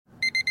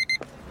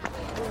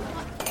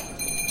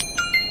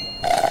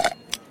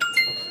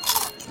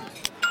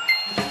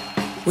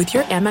With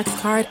your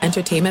Amex card,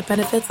 entertainment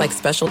benefits like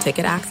special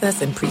ticket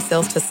access and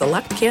pre-sales to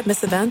select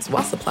can't-miss events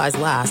while supplies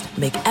last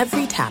make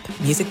every tap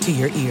music to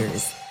your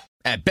ears.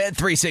 At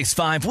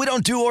Bet365, we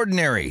don't do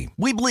ordinary.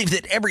 We believe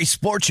that every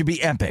sport should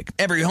be epic.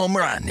 Every home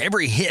run,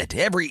 every hit,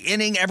 every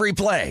inning, every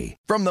play.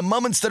 From the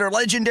moments that are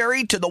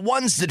legendary to the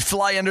ones that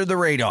fly under the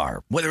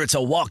radar. Whether it's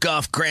a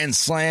walk-off grand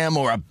slam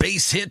or a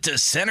base hit to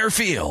center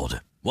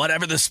field.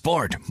 Whatever the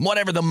sport,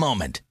 whatever the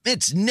moment,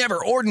 it's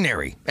never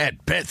ordinary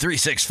at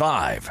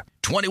Bet365.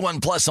 21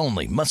 plus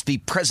only. Must be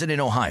present in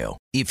Ohio.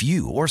 If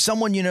you or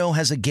someone you know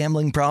has a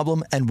gambling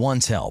problem and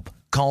wants help,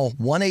 call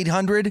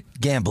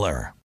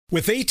 1-800-GAMBLER.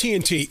 With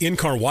AT&T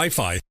in-car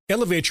Wi-Fi,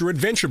 elevate your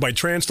adventure by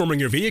transforming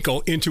your vehicle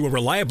into a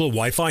reliable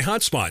Wi-Fi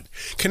hotspot.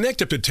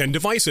 Connect up to 10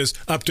 devices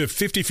up to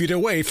 50 feet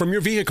away from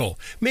your vehicle,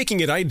 making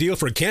it ideal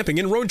for camping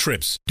and road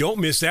trips. Don't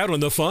miss out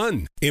on the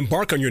fun.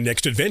 Embark on your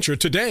next adventure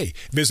today.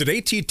 Visit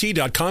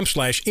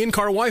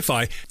att.com/in-car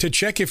Wi-Fi to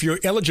check if you're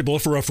eligible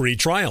for a free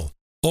trial.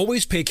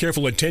 Always pay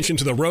careful attention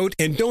to the road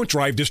and don't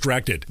drive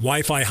distracted.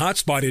 Wi-Fi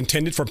hotspot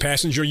intended for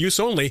passenger use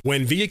only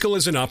when vehicle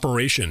is in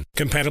operation.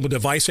 Compatible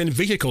device and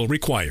vehicle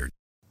required.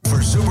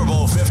 For Super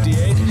Bowl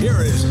 58, here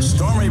is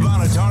Stormy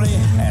Buonantony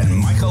and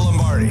Michael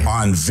Lombardi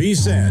on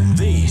VSiN,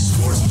 the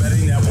Sports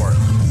Betting Network.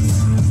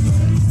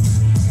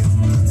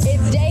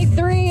 It's day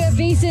 3 of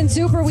VSiN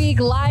Super Week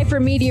live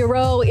from Media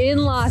Row in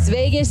Las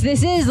Vegas.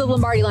 This is the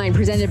Lombardi Line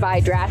presented by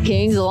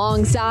DraftKings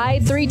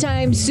alongside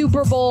 3-time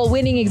Super Bowl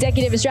winning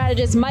executive and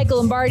strategist Michael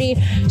Lombardi,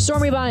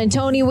 Stormy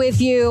Buonantony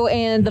with you,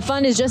 and the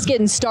fun is just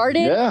getting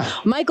started. Yeah.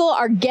 Michael,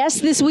 our guests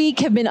this week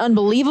have been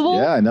unbelievable.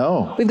 Yeah, I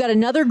know. We've got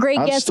another great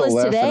guest list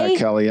today. I'm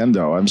still laughing at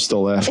Caliendo. I'm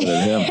still laughing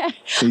at him.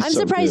 I'm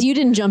surprised you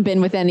didn't jump in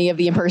with any of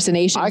the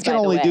impersonations. I can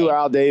only do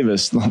Al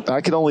Davis.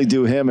 I can only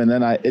do him, and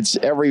then it's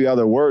every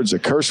other word's a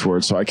curse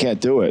word, so I can't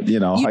do it. You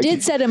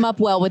did set him up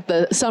well with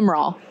the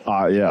Summerall.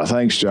 Yeah,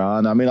 thanks,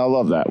 John. I mean, I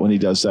love that when he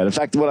does that. In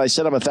fact, when I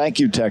sent him a thank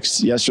you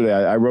text yesterday,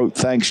 I wrote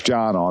thanks,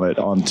 John,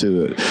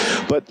 onto it.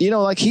 But,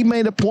 he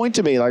made a point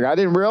to me. I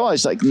didn't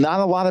realize, not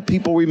a lot of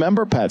people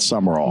remember Pat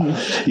Summerall,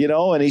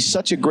 and he's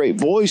such a great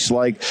voice.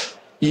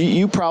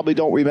 You probably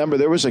don't remember.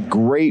 There was a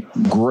great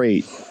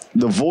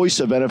the voice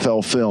of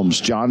NFL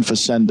films, John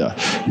Facenda.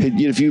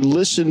 If you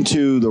listen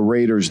to the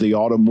Raiders, the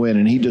autumn win,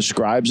 and he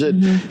describes it,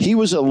 he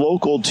was a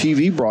local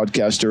TV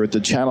broadcaster at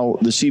the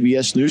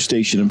CBS news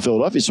station in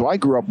Philadelphia. So I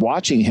grew up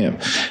watching him.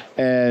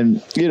 And,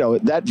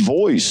 that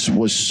voice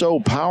was so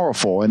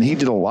powerful. And he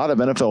did a lot of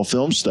NFL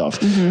film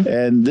stuff.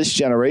 And this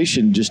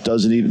generation just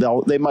doesn't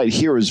even, they might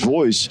hear his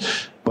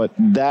voice, but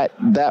that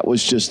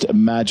was just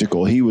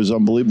magical. He was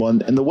unbelievable.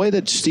 And the way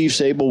that Steve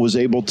Sable was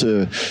able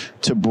to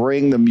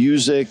bring the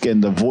music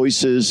and the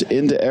voices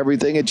into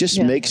everything, it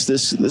just makes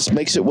this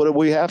makes it what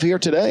we have here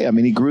today. I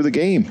mean, he grew the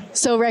game.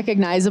 So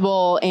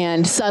recognizable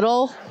and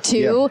subtle,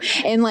 too.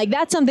 Yeah. And,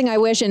 that's something I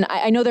wish, and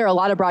I know there are a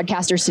lot of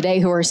broadcasters today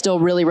who are still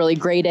really, really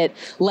great at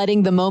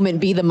letting the moment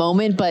be the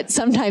moment, but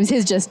sometimes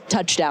his just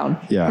touchdown,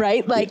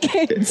 right?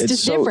 It's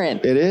just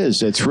different. It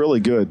is. It's really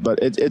good. But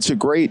it's a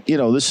great,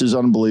 this is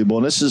unbelievable.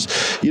 And this is,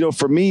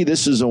 for me,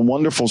 this is a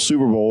wonderful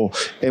Super Bowl,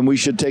 and we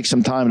should take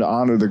some time to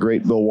honor the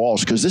great Bill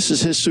Walsh, because this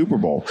is his Super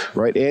Bowl,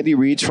 right? Andy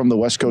Reid's from the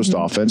West Coast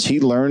offense. He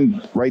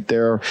learned right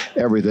there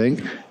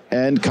everything.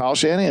 And Kyle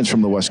Shanahan's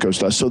from the West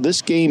Coast. So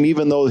this game,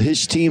 even though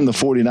his team, the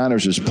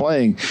 49ers, is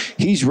playing,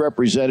 he's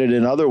represented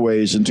in other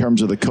ways in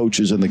terms of the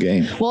coaches in the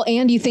game. Well,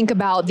 and you think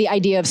about the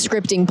idea of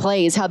scripting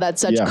plays, how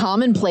that's such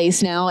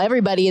commonplace now.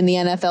 Everybody in the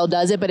NFL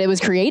does it, but it was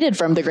created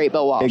from the great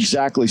Bill Walsh.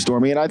 Exactly,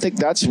 Stormy. And I think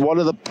that's one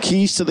of the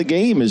keys to the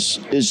game is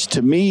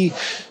to me,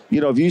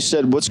 if you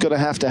said what's going to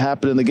have to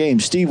happen in the game,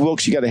 Steve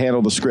Wilkes, you got to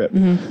handle the script,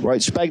 right?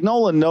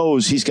 Spagnuolo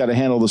knows he's got to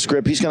handle the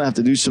script. He's going to have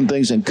to do some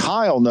things, and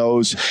Kyle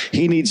knows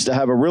he needs to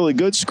have a really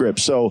good script.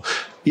 So,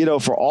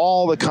 for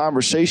all the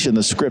conversation,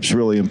 the script's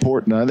really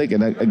important. And I think,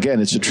 and again,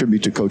 it's a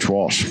tribute to Coach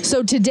Walsh.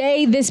 So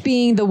today, this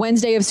being the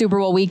Wednesday of Super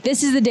Bowl week,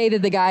 this is the day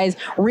that the guys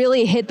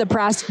really hit the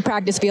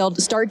practice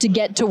field, start to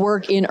get to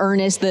work in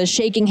earnest. The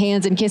shaking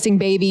hands and kissing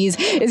babies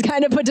is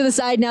kind of put to the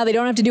side now. They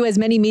don't have to do as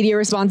many media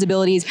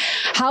responsibilities.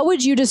 How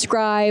would you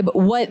describe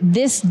what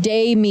this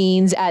day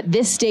means at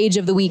this stage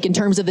of the week in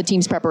terms of the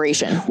team's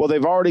preparation? Well,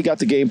 they've already got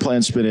the game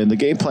plan spin in. The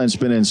game plan's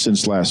been in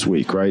since last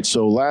week, right?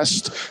 So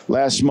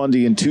last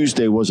Monday and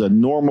Tuesday was a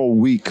normal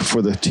week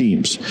for the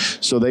teams.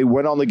 So they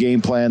went on the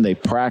game plan. They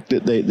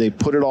practiced. They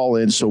put it all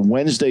in. So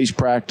Wednesday's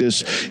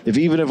practice,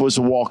 even if it was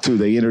a walkthrough,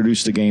 they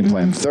introduced the game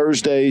plan.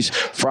 Thursdays,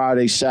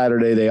 Friday,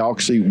 Saturday, they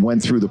actually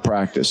went through the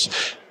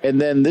practice. And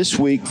then this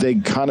week, they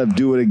kind of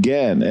do it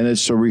again, and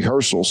it's a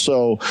rehearsal.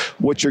 So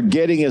what you're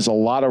getting is a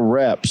lot of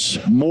reps,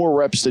 more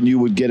reps than you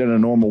would get in a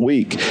normal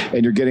week,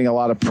 and you're getting a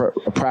lot of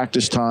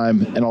practice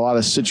time and a lot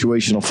of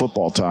situational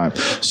football time.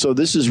 So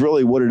this is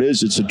really what it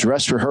is. It's a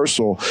dress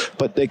rehearsal,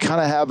 but they kind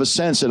of have a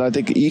sense, and I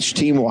think each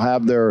team will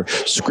have their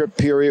script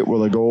period where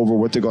they go over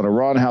what they're going to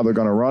run, how they're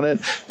going to run it.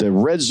 The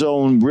red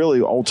zone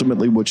really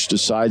ultimately which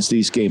decides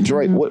these games,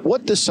 right?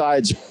 What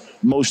decides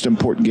most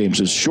important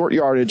games is short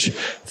yardage,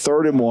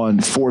 3rd and 1,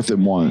 4th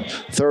and 1,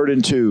 3rd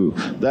and 2,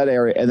 that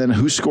area, and then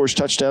who scores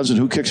touchdowns and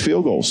who kicks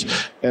field goals.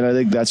 And I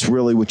think that's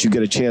really what you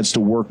get a chance to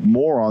work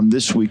more on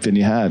this week than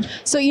you had.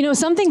 So,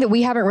 something that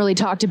we haven't really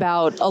talked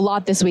about a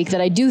lot this week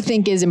that I do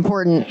think is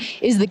important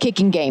is the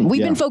kicking game.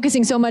 We've been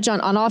focusing so much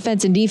on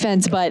offense and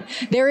defense, but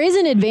there is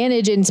an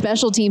advantage in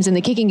special teams in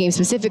the kicking game,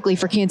 specifically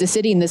for Kansas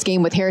City in this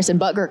game with Harrison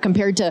Butker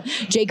compared to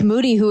Jake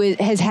Moody, who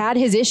has had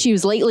his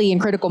issues lately in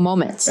critical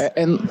moments.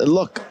 And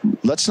look,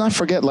 let's not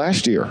forget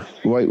last year.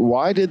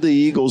 Why did the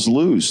Eagles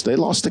lose? They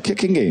lost the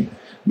kicking game.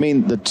 I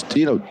mean,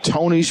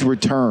 Tony's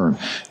return,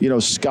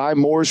 Sky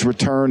Moore's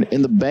return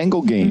in the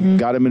Bengal game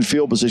got him in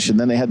field position.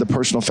 Then they had the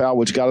personal foul,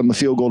 which got him the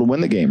field goal to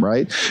win the game,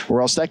 right?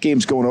 Or else that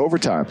game's going to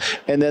overtime.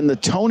 And then the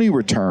Tony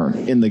return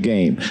in the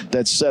game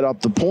that set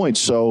up the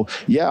points. So,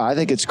 yeah, I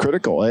think it's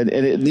critical. And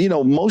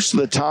most of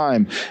the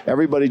time,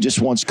 everybody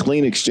just wants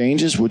clean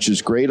exchanges, which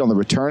is great on the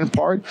return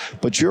part.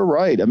 But you're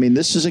right. I mean,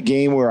 this is a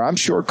game where I'm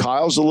sure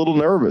Kyle's a little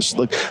nervous.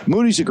 Look,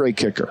 Moody's a great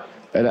kicker.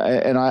 And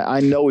I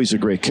know he's a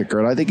great kicker,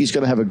 and I think he's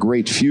going to have a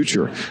great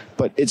future.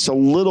 But it's a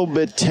little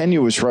bit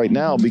tenuous right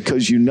now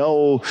because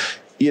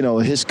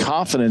his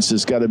confidence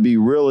has got to be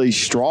really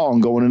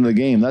strong going into the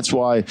game. That's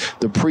why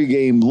the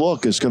pregame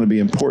look is going to be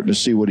important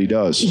to see what he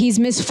does. He's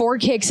missed 4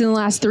 kicks in the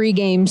last 3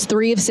 games,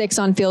 3 of 6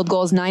 on field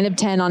goals, 9 of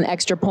 10 on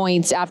extra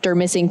points after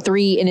missing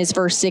 3 in his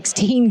first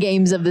 16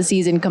 games of the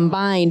season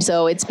combined.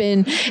 So it's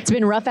been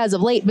rough as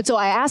of late. But so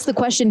I asked the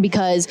question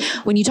because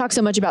when you talk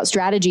so much about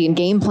strategy and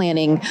game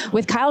planning,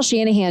 with Kyle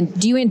Shanahan,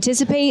 do you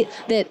anticipate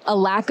that a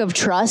lack of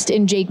trust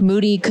in Jake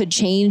Moody could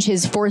change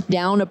his 4th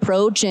down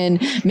approach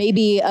and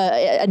maybe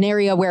an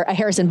area where a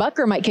Harrison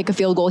Butker might kick a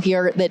field goal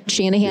here that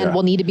Shanahan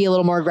will need to be a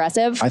little more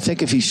aggressive? I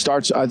think if he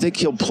starts, I think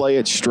he'll play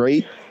it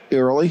straight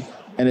early.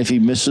 And if he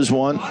misses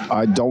one,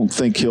 I don't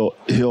think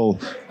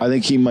I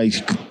think he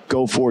might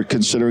go for it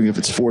considering if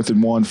it's 4th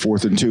and 1,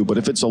 4th and 2. But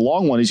if it's a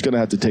long one, he's going to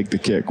have to take the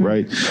kick,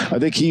 right? I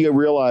think he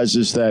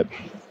realizes that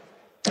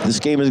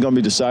this game is going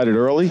to be decided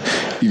early.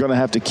 You're going to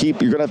have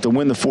to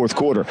win the 4th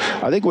quarter.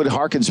 I think what it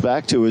harkens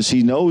back to is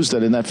he knows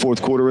that in that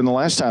 4th quarter in the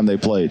last time they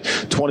played,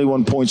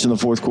 21 points in the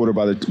 4th quarter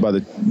by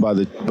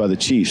the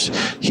Chiefs.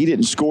 He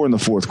didn't score in the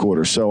 4th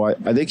quarter. So I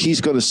think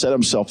he's going to set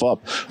himself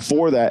up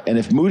for that. And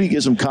if Moody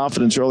gives him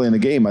confidence early in the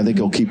game, I think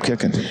he'll keep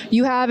kicking.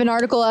 You have an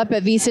article up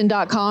at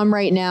vsin.com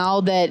right now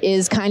that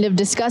is kind of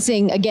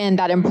discussing, again,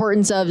 that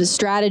importance of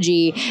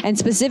strategy and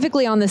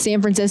specifically on the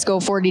San Francisco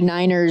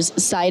 49ers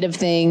side of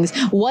things.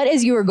 What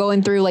is you were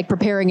going through, like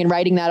preparing and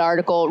writing that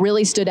article,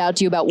 really stood out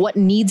to you about what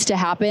needs to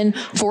happen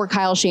for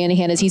Kyle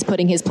Shanahan as he's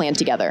putting his plan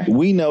together?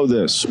 We know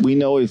this. We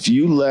know if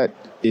you let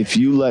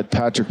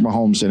Patrick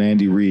Mahomes and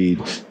Andy Reid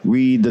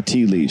read the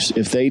tea leaves,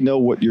 if they know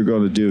what you're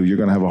going to do, you're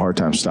going to have a hard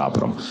time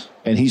stopping them.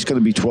 And he's going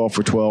to be 12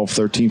 for 12,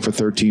 13 for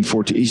 13,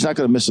 14. He's not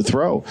going to miss a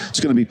throw. It's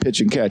going to be pitch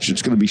and catch.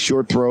 It's going to be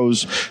short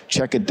throws,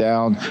 check it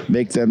down,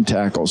 make them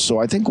tackles. So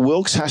I think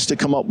Wilks has to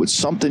come up with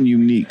something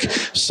unique,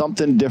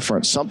 something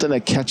different, something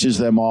that catches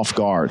them off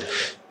guard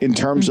in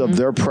terms of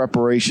their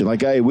preparation.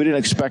 Like, hey, we didn't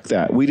expect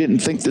that. We didn't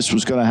think this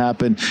was going to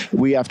happen.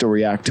 We have to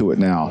react to it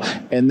now.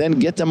 And then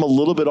get them a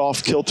little bit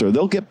off kilter.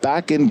 They'll get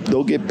back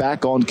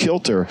on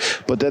kilter,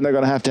 but then they're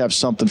going to have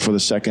something for the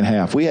second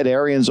half. We had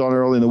Arians on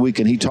early in the week,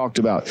 and he talked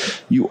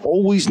about you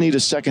always need a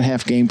second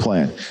half game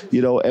plan.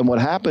 And what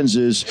happens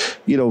is,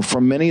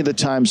 from many of the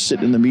times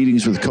sitting in the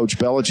meetings with Coach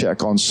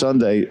Belichick on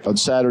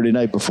Saturday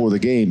night before the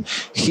game,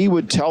 he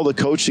would tell the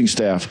coaching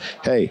staff,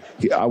 hey,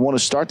 I want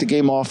to start the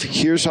game off.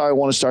 Here's how I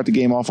want to start the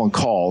game off on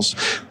calls,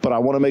 but I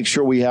want to make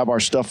sure we have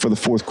our stuff for the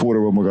 4th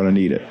quarter when we're going to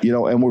need it,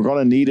 and we're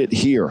going to need it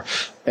here.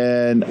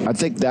 And I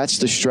think that's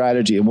the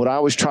strategy. And what I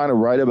was trying to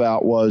write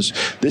about was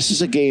this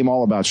is a game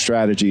all about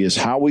strategy, is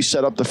how we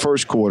set up the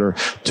 1st quarter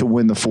to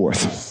win the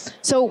 4th.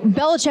 So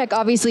Belichick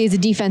obviously is a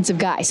defensive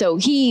guy, so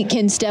he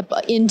can step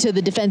into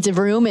the defensive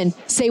room and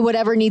say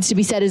whatever needs to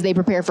be said as they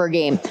prepare for a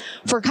game.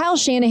 For Kyle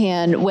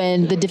Shanahan,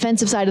 when the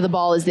defensive side of the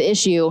ball is the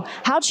issue,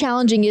 how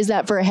challenging is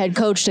that for a head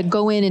coach to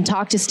go in and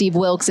talk to Steve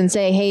Wilks and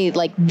say, hey,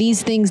 like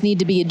these things need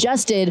to be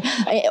adjusted,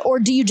 or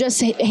do you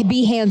just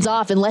be hands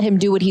off and let him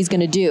do what he's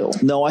going to do?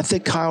 No, I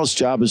think Kyle's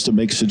job is to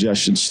make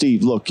suggestions.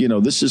 Steve, look,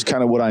 this is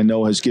kind of what I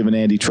know has given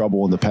Andy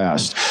trouble in the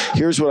past.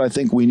 Here's what I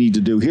think we need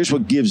to do. Here's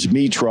what gives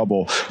me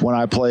trouble when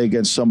I play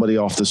against somebody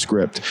off the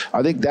script.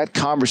 I think that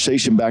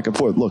conversation back and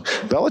forth. Look,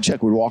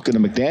 Belichick would walk into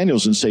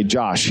McDaniels and say,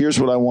 Josh, here's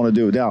what I want to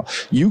do. Now,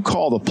 you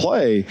call the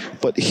play,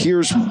 but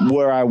here's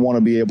where I want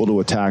to be able to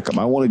attack him.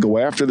 I want to go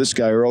after this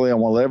guy early. I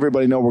want to let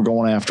everybody know we're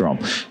going after him.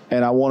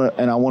 And I want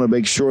to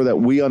make sure that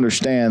we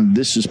understand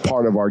this is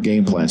part of our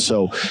game plan.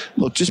 So,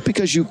 look, just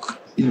because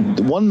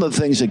one of the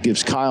things that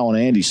gives Kyle and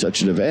Andy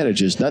such an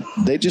advantage is that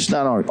they just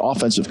not are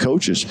offensive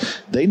coaches.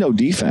 They know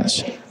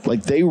defense.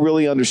 Like, they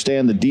really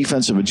understand the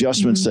defensive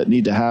adjustments that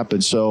need to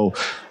happen. So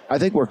I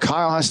think where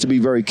Kyle has to be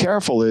very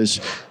careful is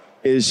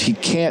he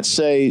can't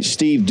say,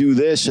 Steve, do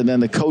this, and then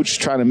the coach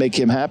trying to make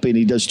him happy, and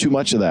he does too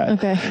much of that.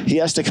 Okay. He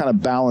has to kind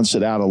of balance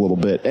it out a little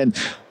bit. And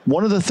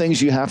one of the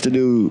things you have to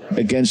do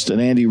against an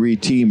Andy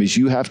Reid team is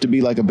you have to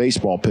be like a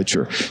baseball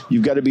pitcher.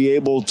 You've got to be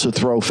able to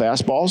throw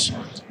fastballs.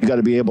 You got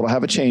to be able to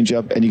have a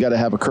changeup, and you got to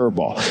have a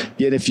curveball.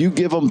 Yet if you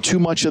give them too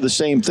much of the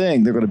same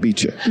thing, they're going to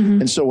beat you.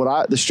 And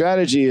so the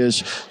strategy is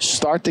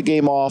start the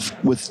game off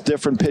with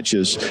different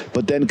pitches,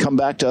 but then come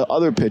back to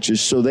other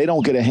pitches so they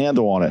don't get a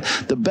handle on it.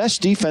 The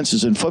best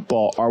defenses in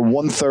football are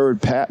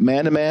 1/3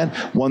 man-to-man,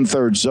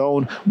 1/3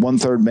 zone,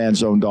 1/3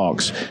 man-zone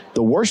dogs.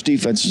 The worst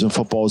defenses in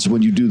football is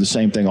when you do the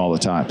same thing all the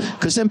time,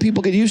 because then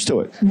people get used to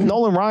it.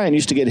 Nolan Ryan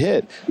used to get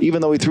hit,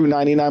 even though he threw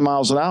 99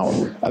 miles an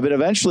hour. I mean,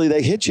 eventually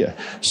they hit you.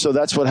 So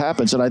that's what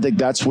happens, and I think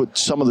that's what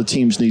some of the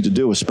teams need to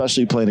do,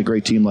 especially playing a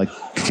great team like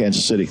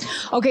Kansas City.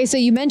 Okay, so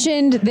you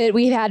mentioned that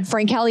we had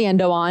Frank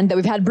Caliendo on, that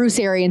we've had Bruce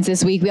Arians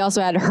this week. We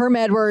also had Herm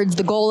Edwards,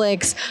 the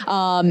Golics.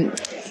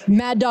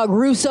 Mad Dog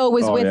Russo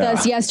was with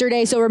us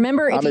yesterday. So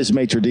remember, I'm his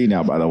maitre d'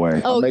 now, by the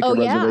way. I'm making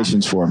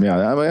reservations for him.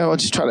 Yeah, I mean, I'll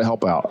just try to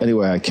help out any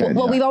way I can.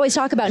 Well, we've always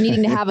talked about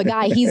needing to have a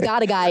guy. He's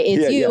got a guy.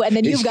 It's you, and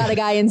then you've got a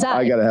guy inside.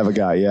 I got to have a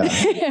guy, yeah.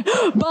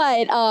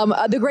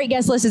 But the great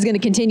guest list is going to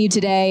continue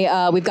today.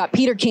 We've got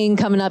Peter King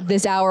coming up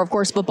this hour. Of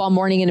course, Football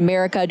Morning in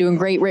America, doing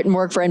great written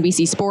work for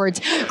NBC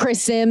Sports.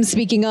 Chris Sims,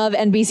 speaking of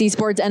NBC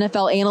Sports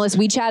NFL analyst,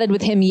 we chatted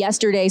with him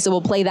yesterday, so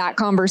we'll play that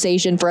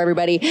conversation for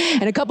everybody.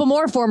 And a couple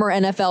more former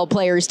NFL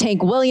players.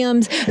 Tank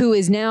Williams, who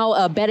is now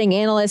a betting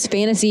analyst,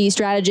 fantasy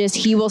strategist.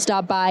 He will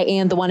stop by,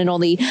 and the one and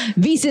only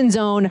VSiN's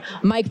own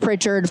Mike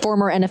Pritchard,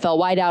 former NFL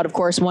wideout, of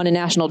course, won a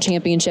national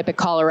championship at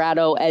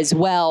Colorado as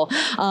well.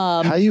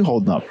 How are you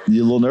holding up?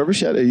 You a little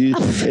nervous yet?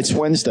 It's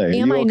Wednesday.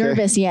 Am I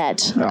nervous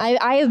yet? No.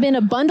 I have been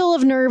a bundle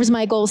of nerves,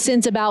 Michael,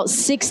 since about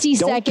 60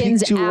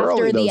 seconds after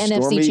early, the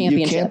NFC Championship.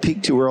 You can't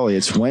peak too early.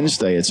 It's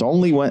Wednesday. It's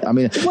only when. I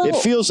mean, it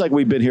feels like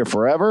we've been here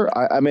forever.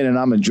 I mean, and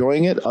I'm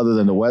enjoying it, other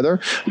than the weather.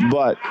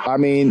 But I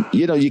mean,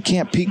 you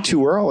can't peak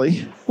too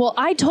early. Well,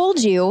 I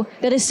told you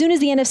that as soon as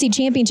the NFC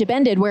Championship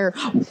ended, where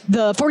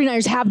the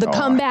 49ers have the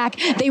comeback,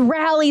 they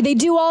rally, they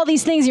do all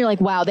these things. And you're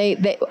like, wow, they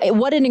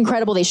what an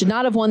incredible, they should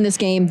not have won this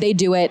game. They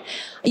do it.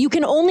 You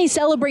can only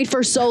celebrate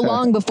for so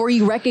long before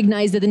you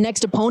recognize that the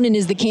next opponent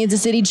is the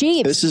Kansas City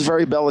Chiefs. This is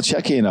very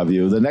Belichickian of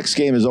you. The next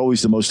game is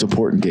always the most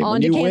important game.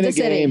 When you win a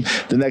game,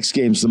 the next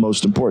game's the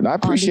most important. I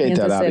appreciate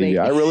that out of you.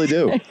 I really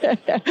do.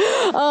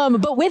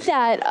 But with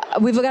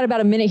that, we've got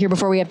about a minute here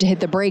before we have to hit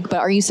the break. But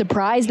are you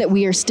surprised that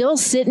we are still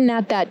sitting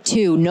at that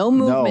 2? No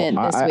movement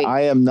this week.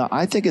 I am not.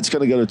 I think it's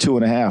going to go to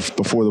 2.5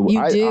 before the.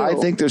 I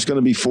think there's going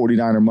to be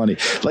 49er money.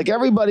 Like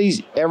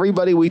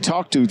everybody we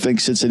talk to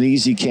thinks it's an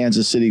easy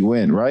Kansas City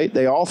win, right?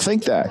 They all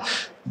think that.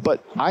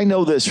 But I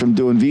know this from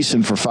doing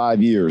VSiN for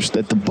 5 years,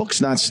 that the book's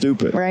not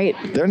stupid. Right.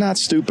 They're not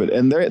stupid.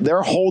 And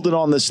they're holding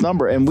on this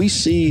number. And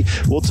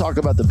we'll talk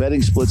about the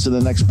betting splits in the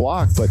next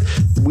block, but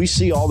we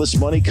see all this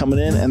money coming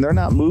in and they're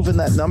not moving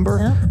that number.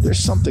 Yeah. There's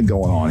something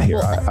going on here.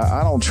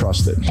 I don't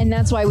trust it. And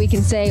that's why we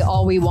can say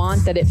all we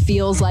want, that it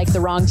feels like the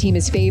wrong team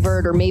is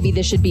favored, or maybe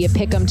this should be a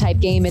pick-em type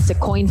game. It's a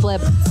coin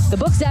flip. The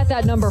book's at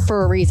that number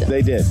for a reason.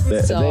 They did.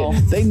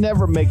 They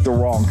never make the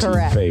wrong team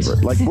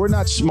favorite. Like, we're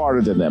not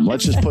smarter than them.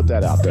 Let's just put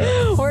that out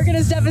there. We're going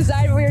to step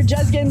aside. We're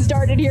just getting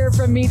started here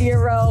from Media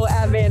Row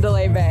at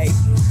Mandalay Bay.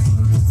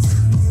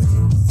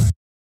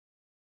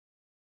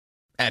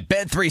 At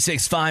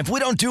Bet365, we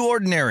don't do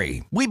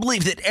ordinary. We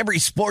believe that every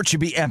sport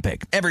should be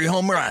epic. Every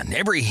home run,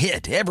 every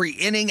hit, every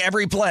inning,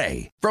 every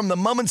play. From the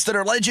moments that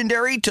are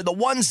legendary to the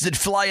ones that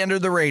fly under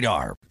the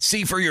radar.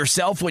 See for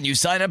yourself when you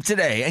sign up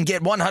today and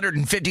get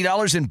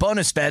 $150 in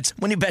bonus bets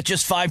when you bet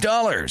just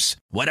 $5.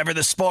 Whatever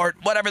the sport,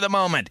 whatever the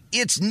moment,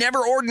 it's never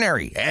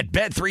ordinary at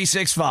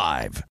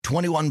Bet365.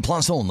 21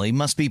 plus only.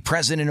 Must be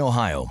present in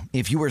Ohio.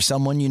 If you or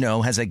someone you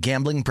know has a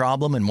gambling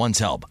problem and wants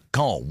help,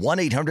 call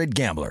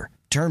 1-800-GAMBLER.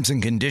 Terms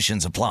and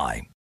conditions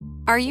apply.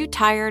 Are you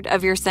tired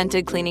of your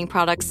scented cleaning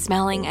products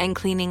smelling and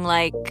cleaning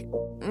like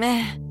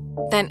meh?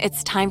 Then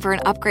it's time for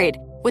an upgrade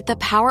with the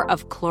power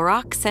of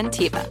Clorox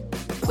Scentiva.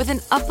 With an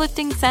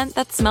uplifting scent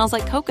that smells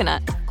like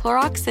coconut,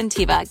 Clorox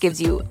Scentiva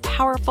gives you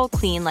powerful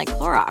clean like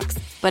Clorox,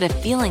 but a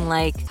feeling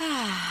like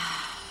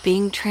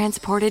being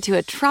transported to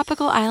a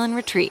tropical island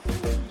retreat.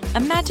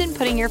 Imagine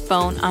putting your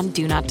phone on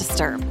Do Not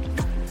Disturb,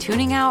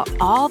 tuning out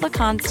all the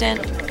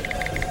constant,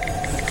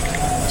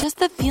 just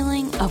the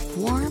feeling of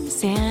warm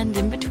sand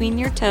in between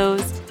your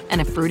toes and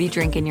a fruity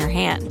drink in your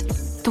hand.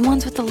 The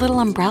ones with the little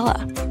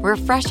umbrella.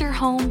 Refresh your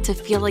home to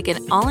feel like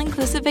an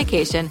all-inclusive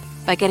vacation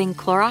by getting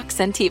Clorox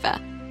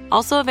Scentiva.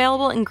 Also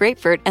available in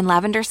grapefruit and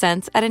lavender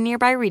scents at a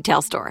nearby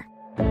retail store.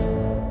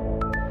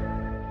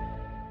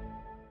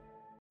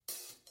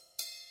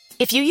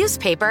 If you use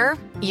paper,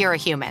 you're a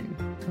human.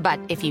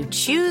 But if you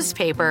choose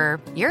paper,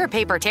 you're a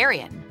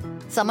papertarian.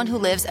 Someone who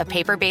lives a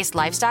paper-based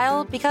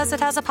lifestyle because it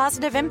has a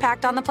positive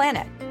impact on the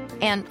planet.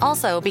 And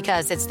also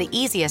because it's the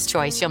easiest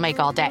choice you'll make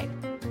all day.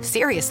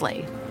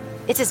 Seriously.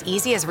 It's as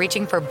easy as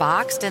reaching for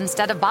boxed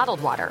instead of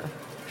bottled water.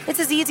 It's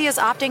as easy as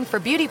opting for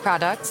beauty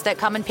products that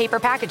come in paper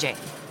packaging.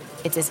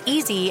 It's as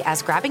easy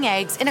as grabbing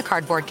eggs in a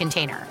cardboard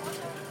container.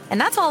 And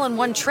that's all in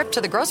one trip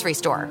to the grocery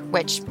store,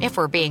 which, if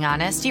we're being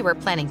honest, you were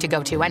planning to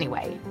go to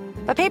anyway.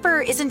 But paper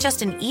isn't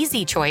just an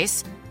easy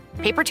choice,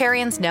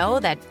 Papertarians know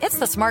that it's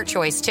the smart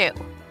choice too,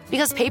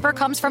 because paper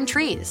comes from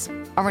trees,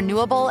 a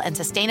renewable and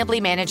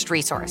sustainably managed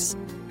resource,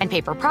 and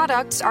paper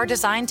products are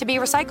designed to be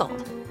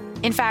recycled.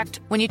 In fact,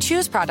 when you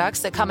choose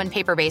products that come in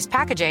paper-based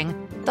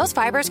packaging, those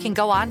fibers can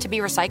go on to be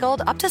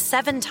recycled up to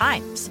 7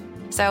 times.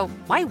 So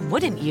why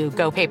wouldn't you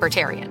go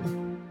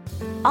Papertarian?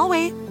 I'll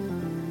wait.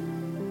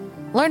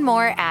 Learn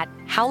more at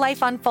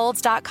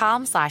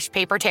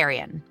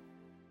howlifeunfolds.com/Papertarian.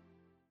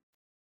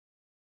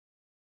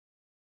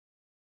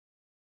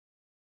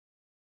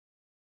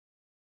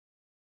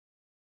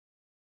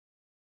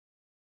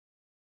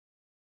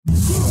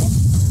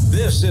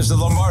 This is the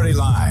Lombardi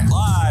Line,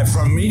 live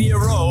from Media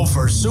Row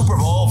for Super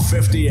Bowl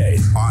 58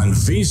 on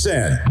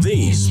VSiN,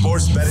 the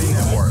Sports Betting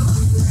Network.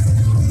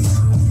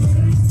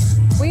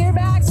 We are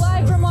back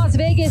live from Las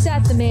Vegas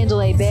at the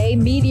Mandalay Bay,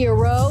 Media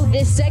Row.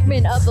 This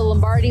segment of the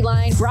Lombardi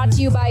Line brought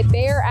to you by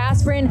Bayer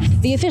Aspirin,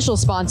 the official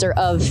sponsor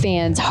of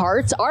fans'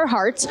 hearts. Our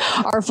hearts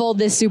are full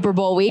this Super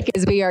Bowl week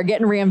as we are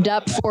getting ramped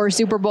up for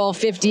Super Bowl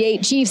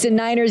 58. Chiefs and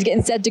Niners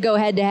getting set to go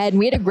head-to-head. And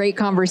we had a great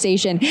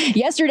conversation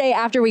yesterday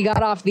after we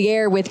got off the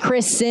air with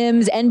Chris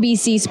Sims,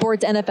 NBC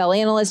Sports NFL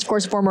analyst, of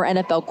course, former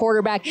NFL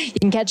quarterback. You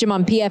can catch him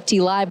on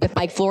PFT Live with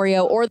Mike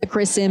Florio or the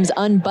Chris Sims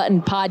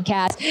Unbuttoned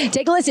podcast.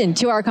 Take a listen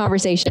to our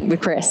conversation with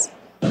Chris.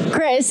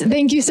 Chris,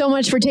 thank you so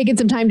much for taking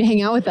some time to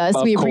hang out with us.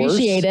 We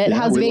appreciate it.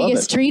 How's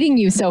Vegas treating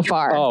you so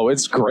far? Oh,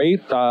 it's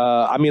great.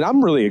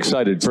 I'm really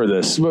excited for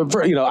this.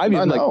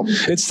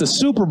 It's the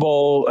Super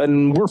Bowl,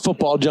 and we're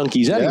football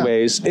junkies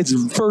anyways. Yeah.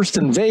 It's first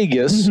in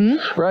Vegas,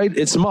 right?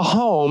 It's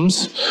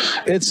Mahomes.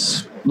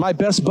 It's my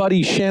best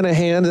buddy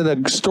Shanahan in a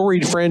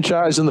storied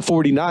franchise in the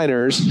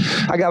 49ers.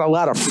 I got a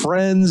lot of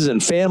friends and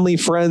family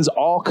friends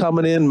all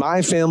coming in.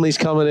 My family's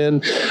coming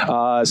in.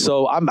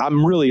 So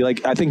I'm really,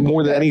 I think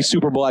more than any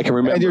Super Bowl I can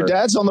remember. And your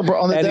dad's on the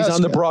and desk. He's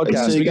on the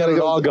broadcast. So we got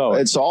to all go.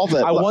 It's all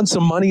that. I won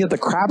some money at the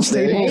craps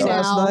tables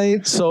last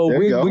night. So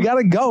we got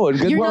to go. And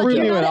good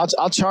luck.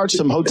 I'll charge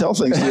some hotel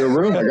things to your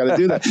room. I got to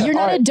do that. You're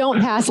not a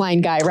don't pass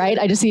line guy, right?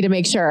 I just need to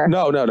make sure.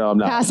 No, I'm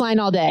not. Pass line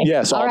all day.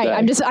 Yes, all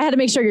right. day. I had to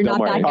make sure you're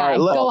not that guy.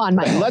 Go on,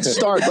 Mike. Let's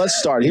start.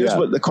 Here's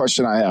what the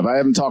question I have. I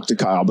haven't talked to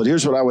Kyle, but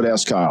here's what I would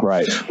ask Kyle.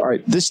 Right. All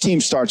right. This team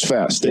starts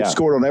fast. They've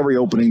scored on every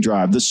opening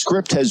drive. The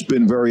script has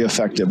been very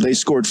effective. They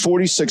scored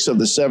 46 of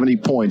the 70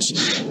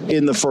 points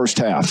in the first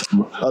half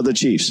of the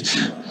Chiefs.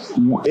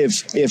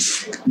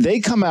 If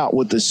they come out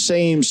with the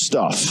same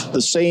stuff,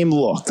 the same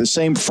look, the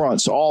same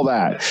fronts, all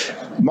that,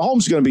 Mahomes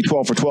is going to be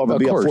 12 for 12 and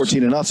be up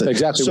 14-0.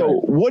 Exactly.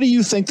 So what do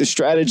you think the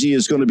strategy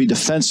is going to be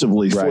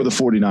defensively for the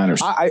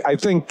 49ers? I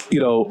think,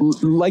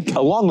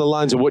 along the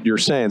lines of what you're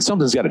saying,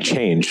 something's got to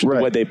change the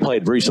way they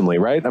played recently,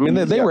 right? I mean,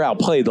 they were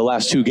outplayed the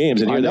last 2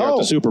 games, and here they're at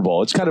the Super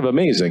Bowl. It's kind of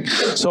amazing.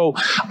 So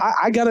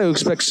I got to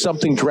expect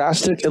something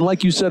drastic. And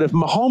like you said, if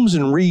Mahomes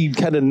and Reed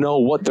kind of know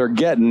what they're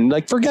getting,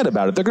 forget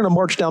about it. They're going to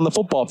march down the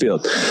football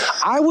field.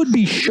 I would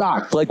be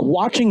shocked,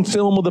 watching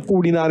film of the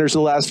 49ers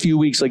the last few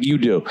weeks like you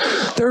do.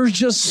 There's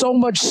just so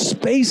much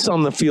space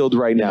on the field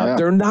right now. Yeah.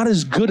 They're not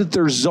as good at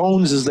their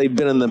zones as they've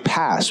been in the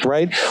past,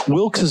 right?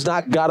 Wilkes has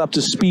not got up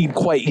to speed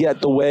quite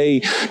yet the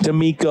way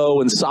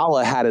D'Amico and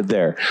Saleh had it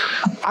there.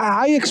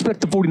 I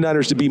expect the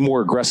 49ers to be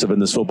more aggressive in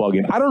this football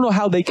game. I don't know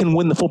how they can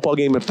win the football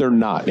game if they're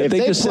not. If they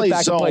just sit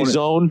back and play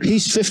zone.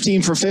 He's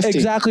 15 for 50.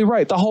 Exactly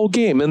right. The whole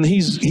game. And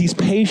he's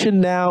patient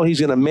now. He's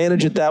going to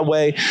manage it that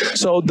way.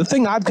 So the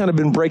thing I've kind of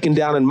been breaking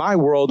down in my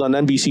world on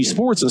NBC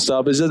Sports and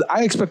stuff is that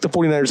I expect the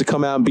 49ers to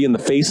come out and be in the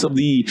face of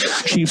the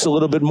Chiefs a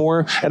little bit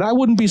more. And I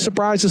wouldn't be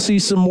surprised to see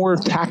some more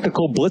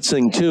tactical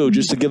blitzing too,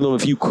 just to give them a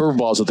few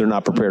curveballs that they're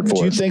not prepared for.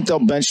 Do you think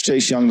they'll bench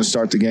Chase Young to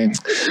start the game?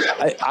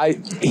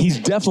 He's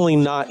definitely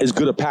not as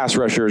good a pass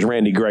rusher as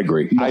Randy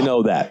Gregory. No. I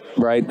know that,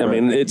 right? I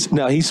mean,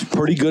 he's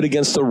pretty good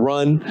against the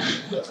run.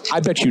 I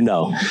bet you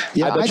know.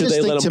 Yeah, I bet you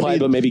they let him play,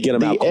 but maybe get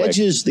him out quick.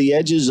 The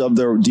edges of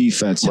their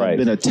defense have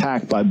been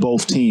attacked by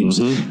both teams.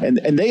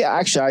 And they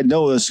actually, I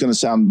know this is going to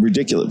sound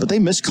ridiculous, but they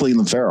miss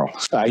Cleveland Farrell.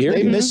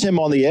 They miss him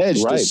on the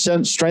edge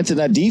to strengthen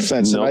that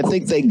defense. And I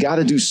think they got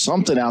to do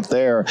something out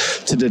there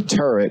to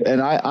deter it.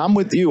 And I'm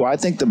with you. I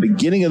think the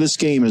beginning of this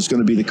game is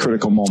going to be the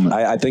critical moment.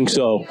 I think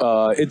so.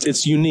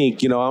 It's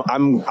unique.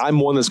 I'm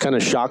one that's kind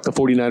of shocked the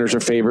 49ers are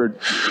favored.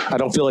 I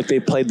don't feel like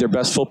they've played their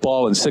best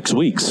football in 6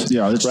 weeks.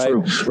 Yeah, that's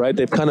true. Right?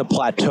 They've kind of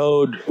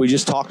plateaued. We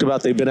just talked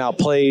about they've been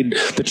outplayed.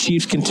 The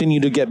Chiefs continue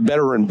to get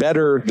better and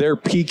better. They're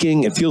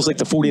peaking. It feels like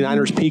the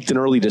 49ers peaked in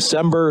early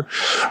December,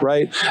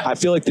 right? I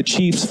feel like the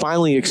Chiefs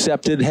finally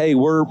accepted, hey,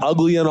 we're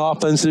ugly on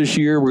offense this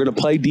year. We're going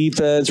to play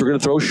defense. We're going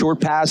to throw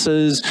short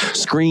passes,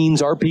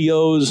 screens,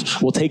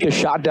 RPOs. We'll take a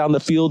shot down the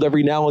field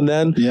every now and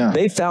then. Yeah.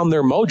 They found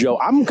their mojo.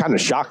 I'm kind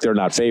of shocked they're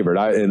not favored.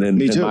 And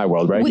in my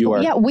world, right? You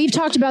are. Yeah, we've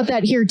talked about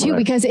that here too,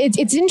 because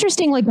it's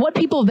interesting, like what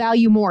people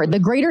value more, the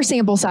greater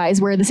sample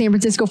size where the San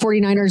Francisco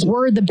 49ers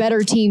were the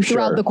better team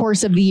throughout the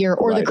course of the year,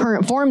 or the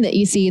current form that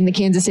you see in the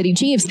Kansas City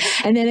Chiefs.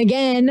 And then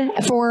again,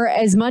 for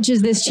as much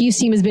as this Chiefs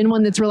team has been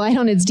one that's relied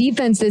on its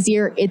defense this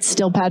year, it's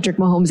still Patrick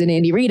Mahomes and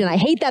Andy Reid. And I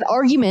hate that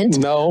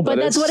argument, but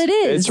that's what it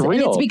is. It's real.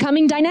 And it's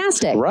becoming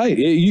dynastic. Right.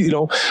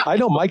 I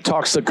know Mike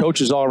talks to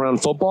coaches all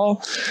around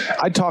football.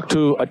 I talk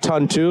to a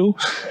ton too.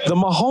 The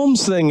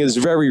Mahomes thing is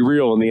very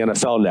real in the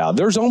NFL now.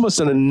 There's almost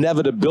an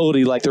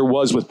inevitability like there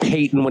was with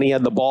Peyton when he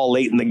had the ball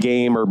late in the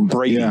game, or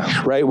Brady,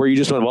 right? Where you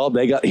just went, well,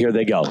 here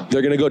they go.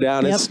 They're going to go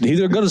down.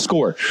 They're going to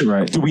score.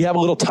 Right. Do we have a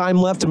little time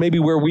left to maybe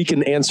where we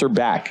can answer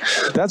back?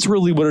 That's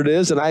really what it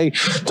is. And I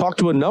talked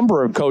to a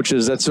number of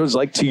coaches that was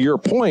like, to your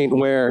point,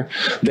 where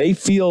they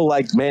feel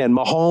like, man,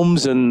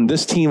 Mahomes and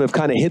this team have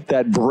kind of hit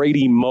that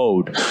Brady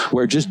mode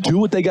where just do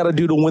what they got to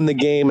do to win the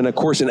game. And of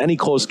course, in any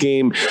close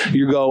game,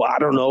 you go, I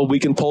don't know, we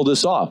can pull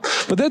this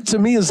off. But that to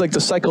me is like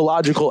the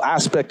psychological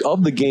aspect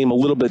of the game a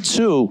little bit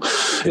too,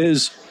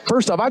 is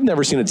first off, I've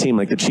never seen a team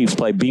like the Chiefs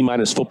play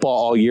B-minus football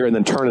all year and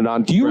then turn it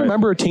on. Do you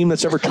remember a team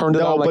that's ever turned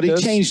it on like this? No, but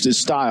he changed his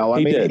style.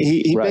 I mean,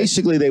 he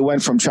basically, they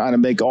went from trying to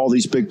make all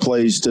these big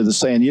plays to the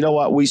saying, you know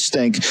what, we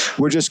stink.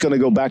 We're just going to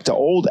go back to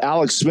old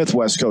Alex Smith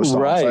West Coast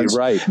offense.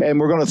 And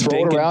we're going to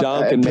throw it around.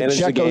 And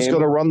Pacheco's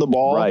going to run the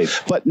ball.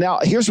 But now,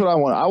 here's what I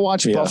want. I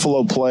watched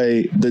Buffalo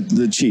play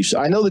the Chiefs.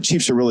 I know the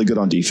Chiefs are really good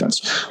on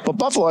defense, but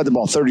Buffalo had the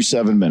ball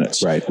 37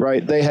 minutes.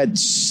 Right. They had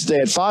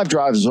 5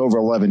 drives over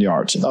 11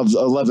 yards of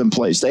 11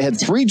 plays. They had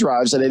 3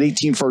 drives that had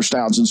 18 first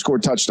downs and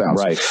scored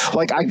touchdowns.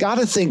 Like, I got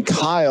to think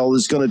Kyle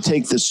is going to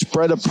take the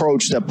spread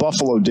approach that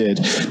Buffalo did.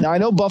 Now, I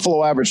know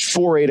Buffalo averaged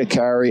 4.8 a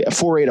carry,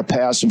 4.8 a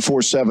pass, and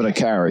 4.7 a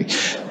carry,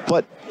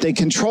 but they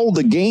controlled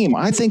the game.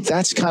 I think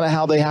that's kind of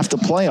how they have to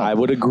play them. I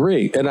would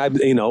agree. And I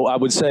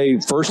would say,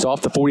 first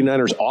off, the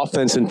 49ers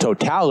offense in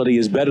totality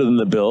is better than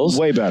the Bills.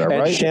 Way better, and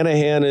right?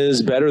 Shanahan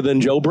is better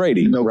than Joe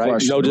Brady. No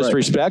question. No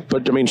disrespect,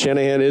 but I mean,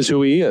 Shanahan is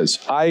who he is.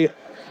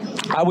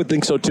 I would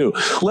think so too.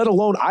 Let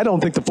alone, I don't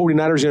think the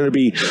 49ers are going to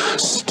be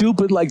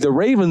stupid like the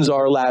Ravens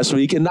are last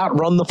week and not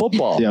run the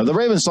football. Yeah, the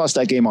Ravens lost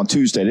that game on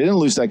Tuesday. They didn't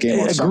lose that game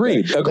on Sunday.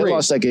 Agreed. They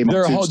lost that game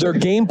on Tuesday. Their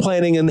game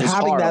planning and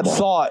having that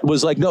thought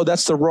was like, no,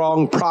 that's the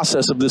wrong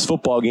process of this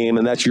football game,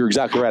 and you're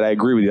exactly right. I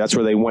agree with you. That's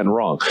where they went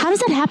wrong. How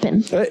does that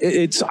happen?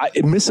 It's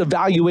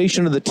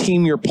misevaluation of the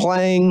team you're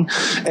playing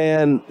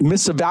and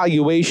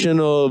misevaluation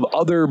of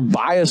other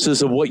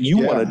biases of what you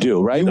want to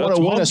do, right? You want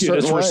to win a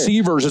certain way.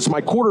 Receivers, it's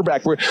my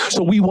quarterback.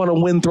 So we want to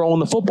win throwing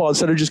the football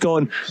instead of just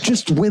going,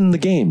 just win the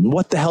game.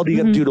 What the hell do you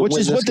got to do to win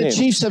this game? Which is what the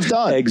Chiefs have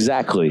done.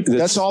 Exactly.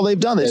 That's all they've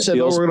done. They said,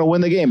 we're going to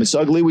win the game. It's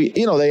ugly.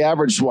 They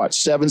averaged,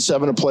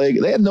 7 a play.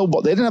 They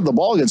didn't have the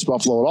ball against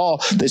Buffalo at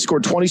all. They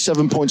scored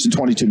 27 points in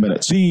 22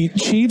 minutes. The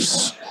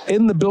Chiefs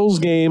in the Bills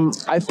game,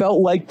 I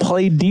felt like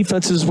played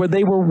defenses where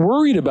they were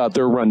worried about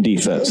their run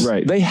defense.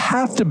 Right. They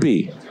have to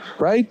be.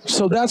 Right?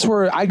 So that's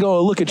where I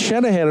go look at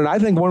Shanahan, and I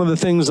think one of the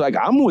things, like,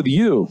 I'm with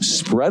you.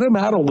 Spread them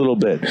out a little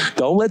bit.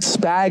 Don't let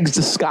Spags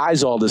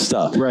disguise all this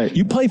stuff. Right.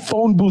 You play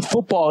phone booth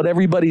football, and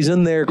everybody's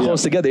in there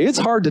close together. It's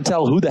hard to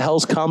tell who the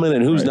hell's coming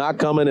and who's not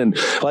coming and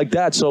like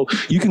that. So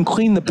you can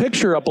clean the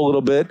picture up a little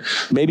bit,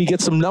 maybe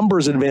get some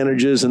numbers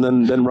advantages, and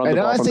then run the ball from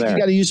there. And I think you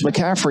got to use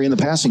McCaffrey in the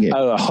passing game.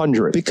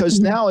 100. Because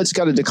now it's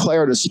got to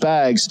declare to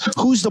Spags,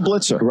 who's the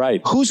blitzer?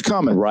 Right. Who's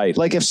coming? Right.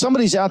 Like, if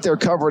somebody's out there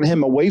covering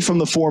him away from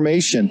the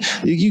formation,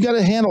 you got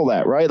to handle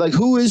that, right? Like,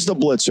 who is the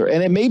blitzer?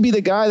 And it may be the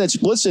guy that's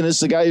blitzing is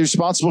the guy who's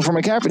responsible for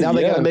McCaffrey. Now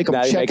they got to make him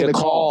check a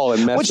call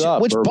and mess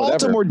up. Which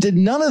Baltimore did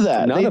none of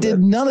that. They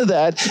did none of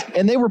that,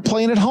 and they were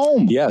playing at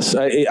home. Yes,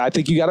 I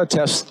think you got to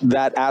test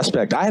that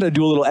aspect. I had to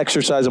do a little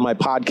exercise on my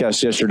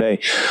podcast yesterday,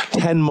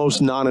 10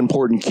 most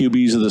non-important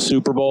QBs of the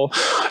Super Bowl,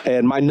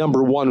 and my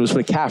number 1 was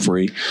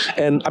McCaffrey.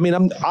 And, I mean,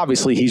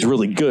 obviously he's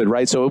really good,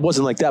 right? So it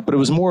wasn't like that, but it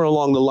was more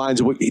along the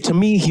lines of, to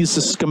me, he's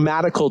a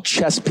schematical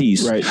chess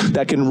piece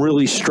that can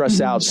really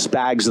stress out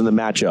Spags in the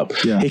matchup.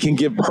 He can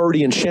give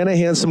Purdy and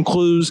Shanahan some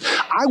clues.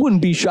 I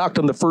wouldn't be shocked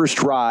on the first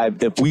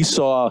drive if we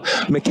saw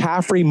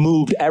McCaffrey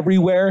moved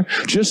everywhere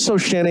just so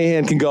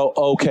Shanahan can go,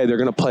 okay, they're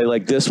going to play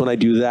like this when I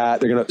do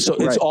that.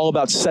 It's all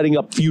about setting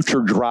up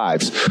future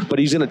drives. But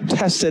he's going to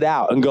test it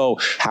out and go,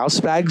 how's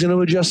Spags going to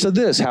adjust to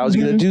this? How's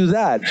he going to do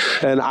that?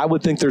 And I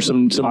would think there's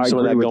some of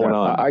that going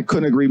on. I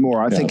couldn't agree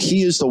more. I think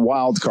he is the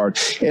wild card.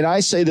 And I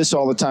say this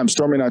all the time.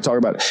 Stormy and I talk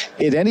about it.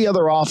 In any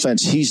other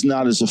offense, he's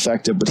not as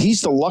effective, but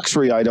he's the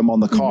luxury item on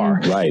the car.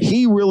 Right.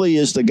 He really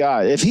is the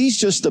guy. If he's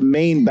just the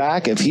main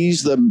back, if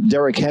he's the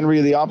Derrick Henry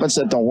of the offense,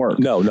 that don't work.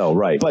 No,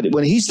 right. But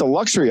when he's the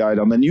luxury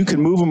item and you can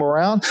move him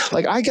around,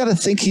 like, I got to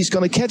think he's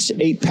going to catch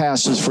 8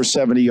 passes for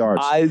 70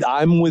 yards.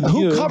 I'm with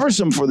you. Who covers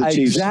him for the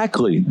Chiefs?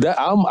 Exactly.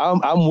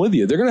 I'm with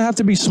you. They're going to have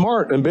to be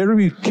smart and better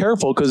be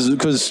careful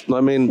because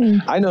I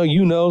mean, I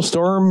know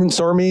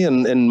Stormy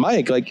and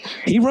Mike, like,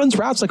 he runs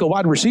routes like a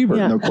wide receiver.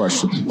 No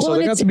question. So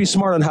they got to be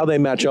smart on how they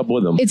match up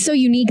with him. It's so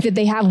unique that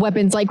they have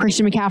weapons like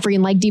Christian McCaffrey and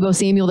something like Deebo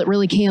Samuel that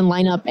really can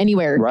line up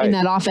anywhere in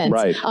that offense.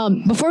 Right.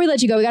 Before we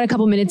let you go, we got a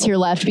couple minutes here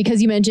left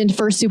because you mentioned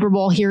first Super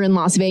Bowl here in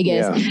Las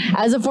Vegas. Yeah.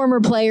 As a former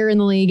player in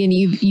the league, and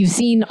you've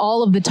seen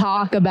all of the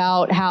talk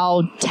about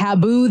how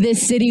taboo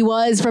this city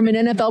was from an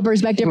NFL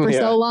perspective for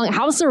so long.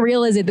 How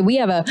surreal is it that we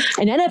have an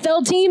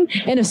NFL team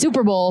and a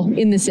Super Bowl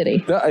in the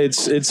city?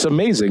 It's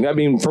amazing. I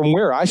mean, from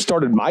where I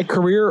started my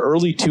career,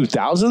 early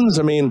 2000s,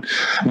 I mean,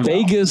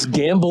 Vegas,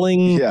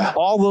 gambling,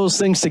 all those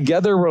things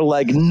together were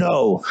like,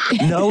 no,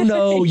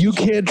 you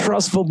can't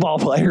trust football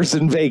players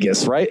in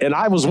Vegas, right? And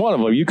I was one of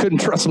them. You couldn't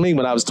trust me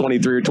when I was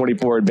 23 or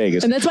 24 in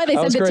Vegas. And that's why they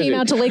sent the team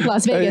out to Lake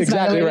Las Vegas.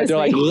 Exactly right. They're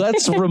like,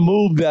 let's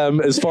remove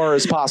them as far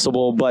as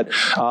possible. But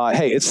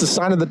hey, it's the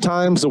sign of the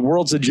times. The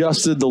world's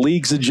adjusted. The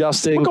league's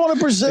adjusting. We're going to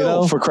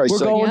Brazil, for Christ's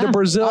sake. We're going to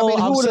Brazil. I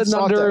mean, I'm sitting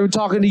under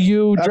talking to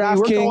you, DraftKings.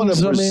 We're going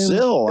to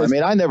Brazil. I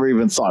mean, I never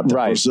even thought that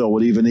Brazil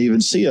would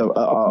even see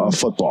a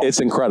football. It's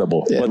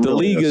incredible. But the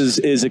league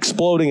is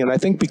exploding. And I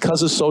think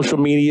because of social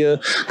media,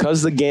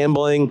 because of the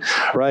gambling,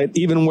 right?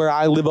 Even where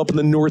I live up in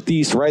the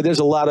Northeast, right? There's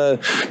a lot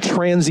of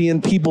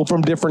transient people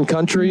from different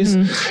countries.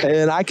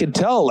 And I could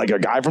tell, like, a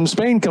guy from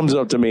Spain comes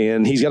up to me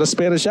and he's got a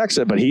Spanish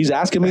accent, but he's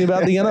asking me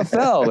about the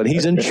NFL and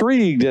he's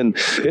intrigued, and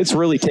it's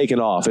really taken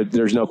off.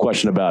 There's no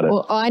question about it.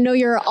 Well, I know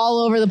you're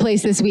all over the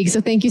place this week,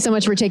 so thank you so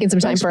much for taking some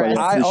time for us.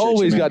 I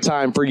always got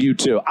time for you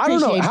too. I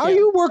don't know how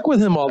you work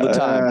with him all the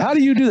time. How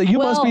do you do that? You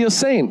must be a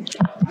saint.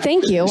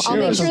 Thank you. I'll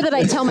make sure that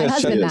I tell my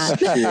husband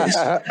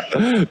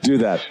that. Do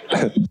that.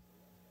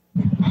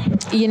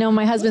 You know,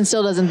 my husband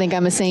still doesn't think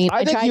I'm a saint.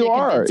 I think you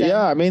are.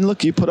 Yeah, I mean,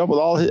 look, you put up with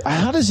all his...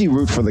 How does he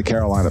root for the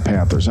Carolina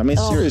Panthers? I mean,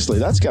 seriously,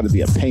 that's got to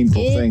be a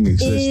painful thing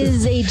existing. It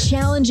is a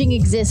challenging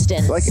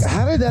existence. Like,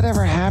 how did that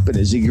ever happen?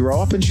 Does he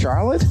grow up in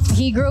Charlotte?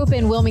 He grew up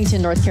in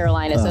Wilmington, North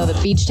Carolina, so the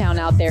beach town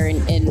out there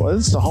in... Well,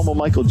 it's the home of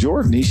Michael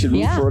Jordan. He should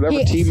root for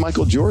whatever team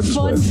Michael Jordan's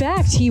with. Fun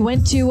fact, he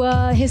went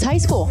to his high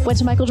school, went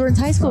to Michael Jordan's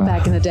high school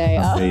back in the day.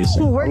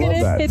 Amazing. We're going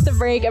to hit the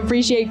break.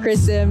 Appreciate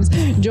Chris Sims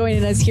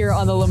joining us here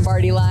on the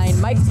Lombardi line.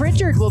 Mike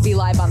Pritchard will be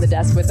live on the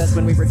desk with us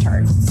when we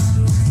return.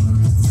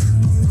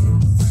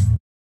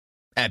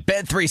 At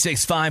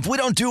Bet365, we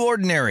don't do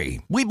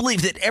ordinary. We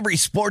believe that every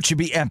sport should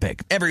be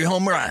epic. Every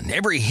home run,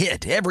 every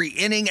hit, every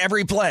inning,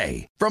 every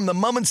play. From the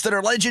moments that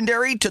are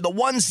legendary to the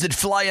ones that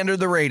fly under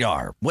the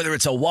radar. Whether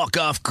it's a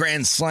walk-off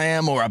grand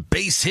slam or a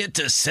base hit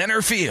to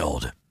center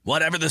field.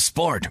 Whatever the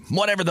sport,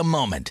 whatever the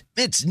moment,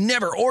 it's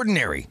never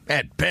ordinary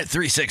at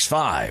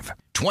Bet365.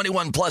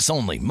 21 plus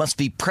only. Must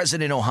be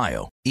present in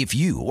Ohio. If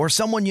you or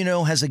someone you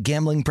know has a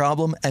gambling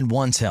problem and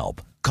wants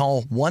help,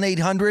 call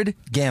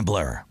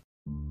 1-800-GAMBLER.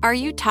 Are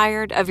you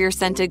tired of your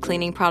scented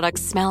cleaning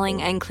products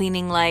smelling and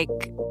cleaning like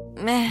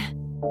meh?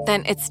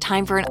 Then it's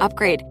time for an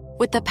upgrade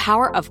with the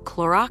power of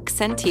Clorox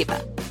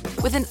Scentiva.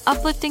 With an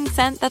uplifting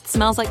scent that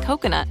smells like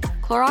coconut,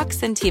 Clorox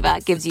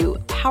Scentiva gives you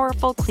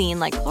powerful clean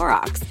like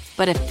Clorox,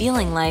 but a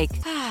feeling like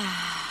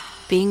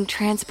being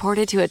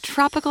transported to a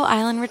tropical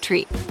island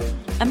retreat.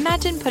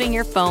 Imagine putting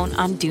your phone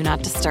on Do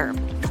Not Disturb,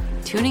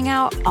 tuning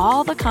out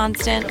all the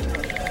constant,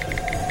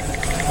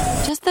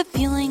 just the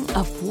feeling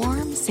of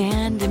warm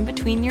sand in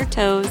between your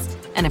toes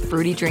and a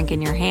fruity drink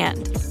in your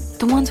hand.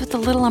 The ones with the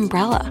little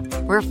umbrella.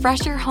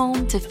 Refresh your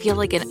home to feel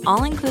like an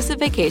all-inclusive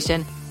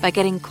vacation by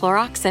getting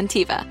Clorox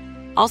Scentiva.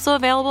 Also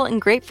available in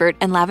grapefruit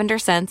and lavender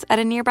scents at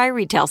a nearby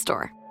retail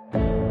store.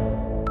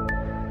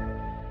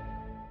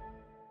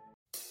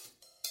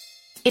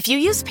 If you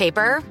use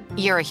paper,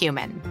 you're a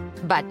human.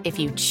 But if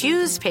you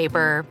choose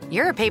paper,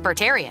 you're a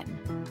papertarian.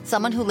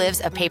 Someone who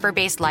lives a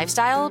paper-based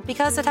lifestyle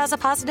because it has a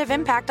positive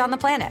impact on the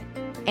planet.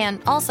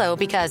 And also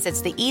because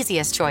it's the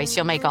easiest choice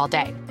you'll make all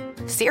day.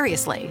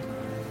 Seriously.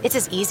 It's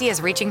as easy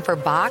as reaching for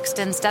boxed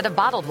instead of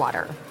bottled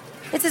water.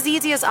 It's as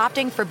easy as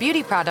opting for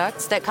beauty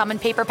products that come in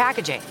paper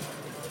packaging.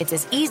 It's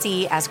as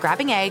easy as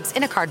grabbing eggs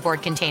in a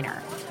cardboard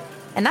container.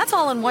 And that's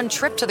all in one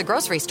trip to the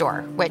grocery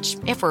store, which,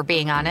 if we're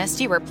being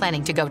honest, you were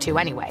planning to go to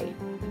anyway.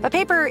 But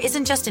paper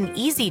isn't just an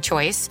easy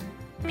choice.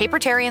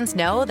 Papertarians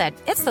know that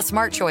it's the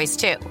smart choice,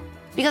 too.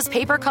 Because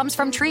paper comes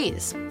from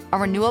trees, a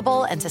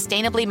renewable and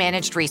sustainably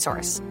managed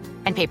resource.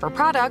 And paper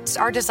products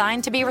are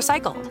designed to be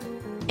recycled.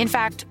 In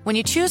fact, when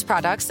you choose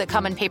products that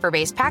come in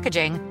paper-based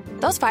packaging,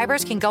 those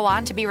fibers can go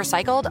on to be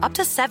recycled up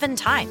to 7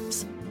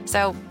 times.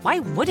 So why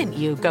wouldn't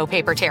you go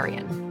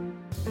papertarian?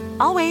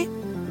 I'll wait.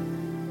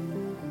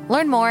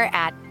 Learn more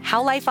at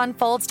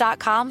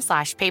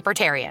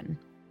howlifeunfolds.com/papertarian.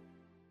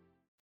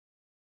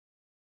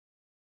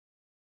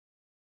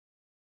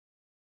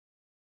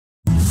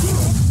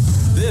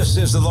 This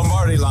is the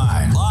Lombardi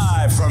Line,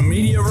 live from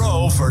Media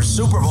Row for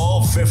Super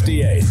Bowl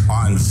 58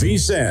 on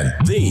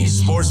VSiN, the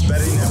Sports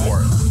Betting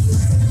Network.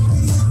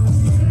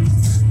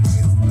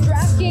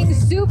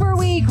 DraftKings Super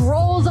Week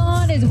rolls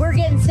on as we're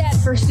getting set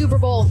for Super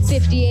Bowl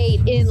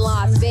 58 in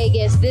Las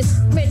Vegas. This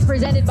is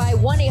presented by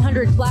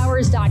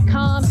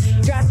 1-800-Flowers.com,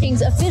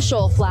 DraftKings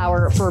official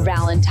flower for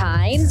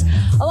Valentine's.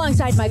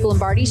 Alongside Michael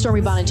Lombardi, Stormy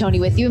Bonantoni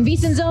with you. In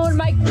VSiN's own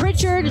Mike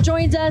Pritchard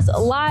joins us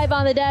live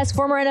on the desk,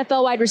 former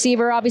NFL wide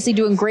receiver, obviously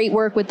doing great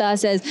work with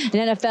us as an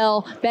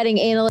NFL betting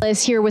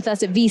analyst here with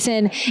us at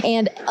VSiN,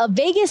 and a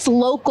Vegas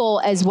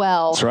local as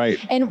well. That's right.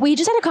 And we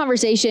just had a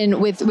conversation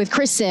with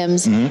Chris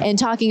Sims and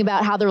talking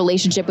about how the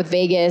relationship with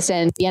Vegas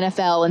and the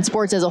NFL and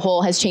sports as a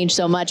whole has changed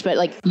so much. But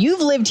like,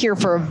 you've lived here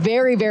for a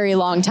very, very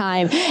long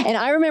time. And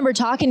I remember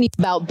talking to you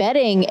about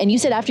betting, and you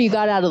said after you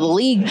got out of the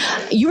league,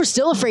 you were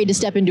still afraid to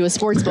step into a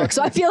sports book.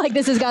 So I feel like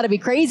this has got to be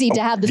crazy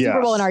to have the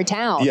Super Bowl in our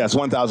town. Yes,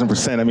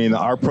 1,000%. I mean,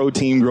 our pro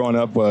team growing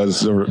up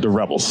was the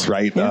Rebels,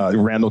 right? Yeah.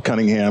 Randall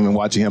Cunningham, and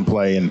watching him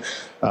play. And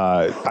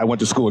I went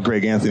to school with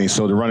Greg Anthony,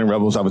 so the Running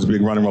Rebels, I was a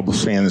big Running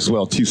Rebels fan as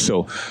well, too.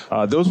 So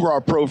those were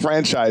our pro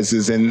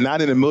franchises, and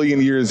not in a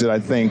million years did I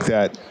think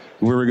that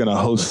we were going to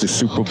host the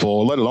Super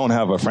Bowl, let alone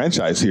have a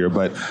franchise here.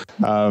 But,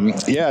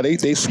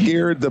 they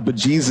scared the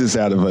bejesus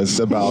out of us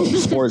about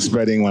sports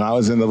betting when I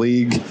was in the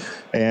league.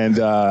 And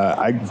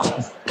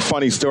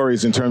funny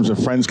stories in terms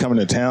of friends coming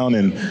to town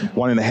and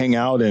wanting to hang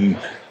out. And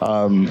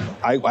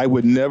I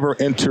would never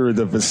enter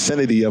the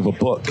vicinity of a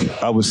book.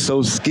 I was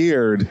so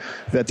scared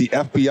that the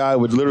FBI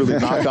would literally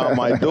knock on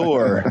my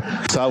door.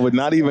 So I would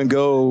not even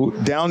go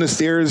down the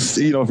stairs,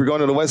 if you're going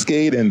to the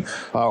Westgate and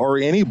or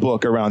any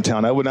book around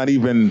town. I would not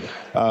even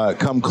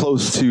come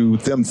close to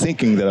them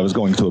thinking that I was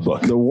going to a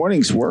book. The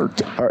warnings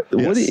worked.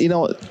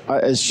 Yes.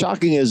 As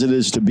shocking as it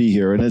is to be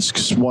here, and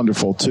it's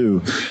wonderful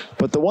too,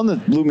 but the one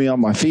that blew me on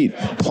my feet,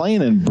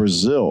 playing in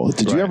Brazil.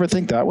 Did you ever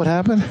think that would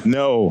happen?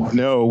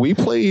 No. We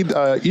played,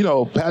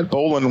 Pat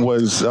Boland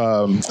was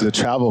the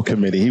travel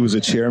committee. He was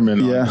a chairman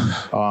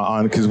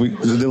because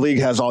the league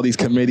has all these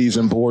committees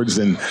and boards,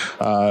 and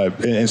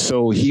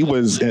so he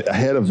was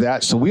ahead of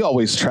that. So we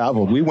always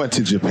traveled. We went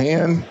to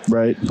Japan.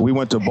 Right. We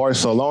went to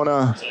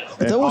Barcelona.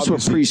 Those were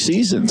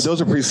preseasons.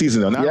 Those are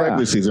preseason, though, not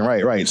regular season.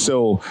 Right.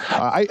 So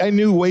I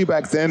knew way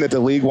back then that the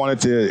league wanted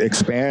to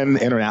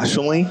expand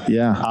internationally.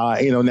 Yeah.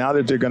 Now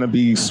that they're going to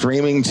be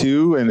streaming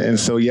too, and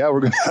so we're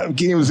going to have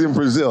games in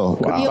Brazil.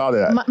 Wow.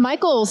 That.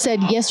 Michael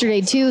said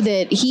yesterday too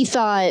that he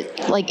thought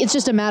it's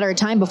just a matter of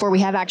time before we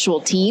have actual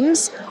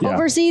teams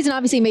overseas, and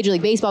obviously Major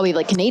League Baseball, we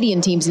have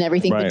Canadian teams and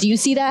everything. Right. But do you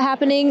see that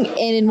happening, and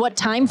in what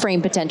time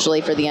frame potentially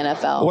for the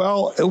NFL?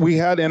 Well, we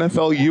had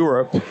NFL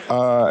Europe,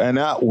 and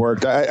that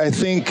worked. I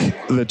think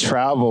the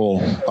travel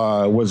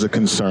was a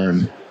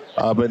concern,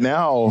 but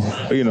now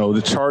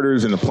the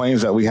charters and the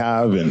planes that we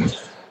have and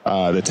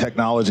the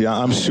technology,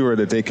 I'm sure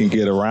that they can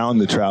get around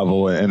the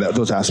travel and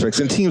those aspects.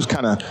 And teams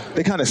kind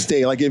of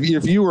stay. Like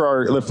if you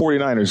were the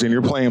 49ers and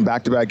you're playing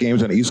back-to-back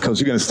games on the East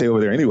Coast, you're going to stay over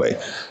there anyway.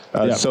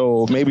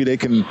 So maybe they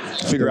can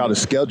figure out a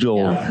schedule.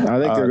 Yeah. I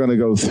think they're going to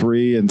go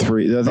 3 and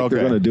 3. I think they're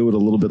going to do it a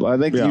little bit. I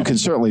think you can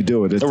certainly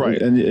do it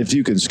if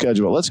you can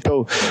schedule it. Let's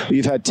go.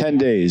 You've had 10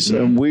 days,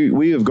 and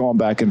we have gone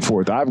back and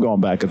forth. I've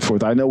gone back and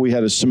forth. I know we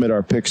had to submit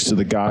our picks to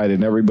the guide,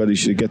 and everybody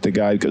should get the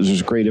guide because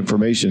there's great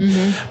information.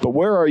 Mm-hmm. But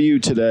where are you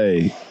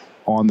today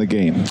on the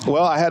game?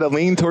 Well, I had a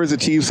lean towards the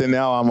Chiefs, and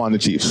now I'm on the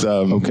Chiefs.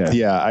 Okay.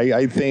 Yeah,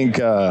 I think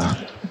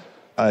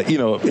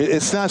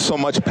it's not so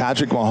much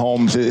Patrick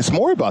Mahomes. It's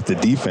more about the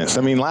defense.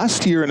 I mean,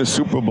 last year in the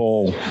Super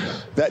Bowl,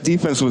 that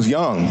defense was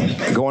young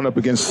going up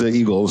against the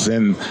Eagles,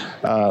 and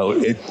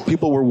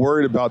people were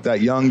worried about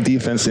that young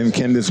defense and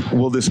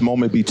will this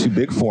moment be too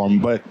big for them?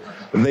 But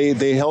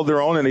they held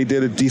their own and they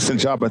did a decent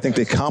job. I think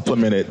they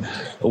complemented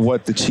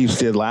what the Chiefs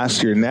did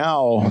last year.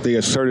 Now they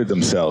asserted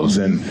themselves,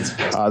 and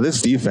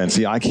this defense,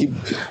 I keep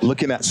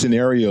looking at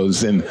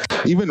scenarios and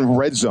even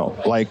red zone,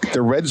 like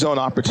the red zone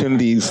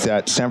opportunities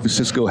that San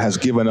Francisco has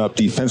given up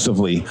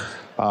defensively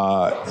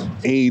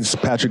aids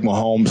Patrick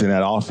Mahomes in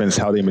that offense,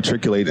 how they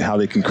matriculate and how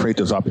they can create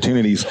those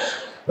opportunities.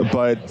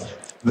 But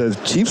the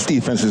Chiefs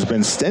defense has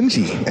been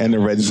stingy in the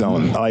red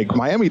zone. Like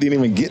Miami didn't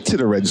even get to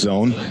the red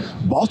zone.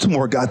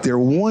 Baltimore got there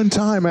one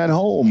time at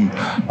home,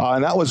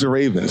 and that was the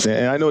Ravens.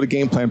 And I know the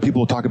game plan,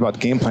 people talk about the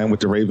game plan with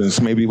the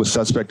Ravens, maybe it was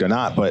suspect or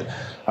not, but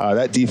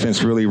that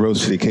defense really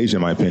rose to the occasion,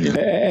 in my opinion.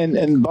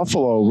 And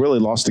Buffalo really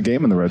lost the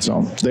game in the red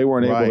zone. They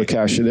weren't able to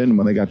cash it in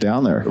when they got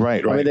down there.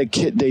 Right. I mean,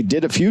 they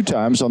did a few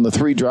times on the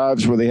 3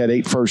 drives where they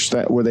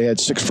had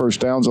 6 first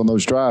downs on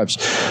those drives.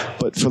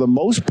 But for the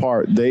most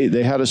part,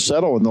 they had to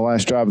settle in the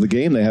last drive of the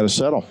game. They had to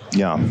settle.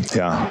 Yeah.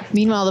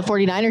 Meanwhile, the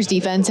 49ers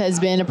defense has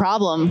been a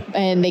problem,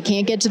 and they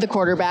can't get to the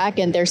quarterback,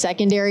 and their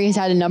secondary has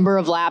had a number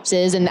of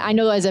lapses. And I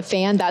know as a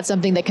fan, that's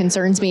something that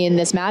concerns me in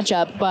this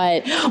matchup.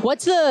 But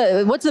what's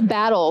the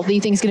battle that you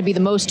think is going to be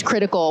the most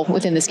critical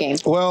within this game?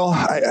 Well,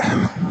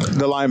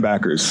 the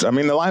linebackers. I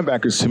mean, the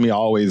linebackers to me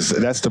always,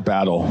 that's the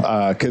battle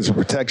because of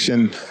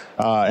protection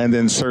and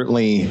then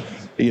certainly,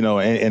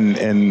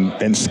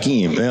 and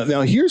scheme.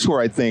 Now, here's where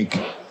I think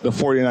the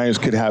 49ers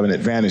could have an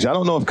advantage. I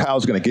don't know if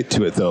Kyle's going to get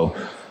to it, though.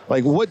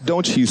 Like, what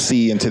don't you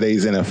see in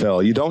today's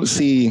NFL? You don't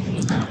see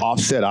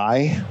offset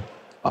eye.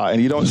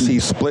 and you don't see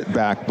split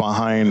back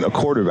behind a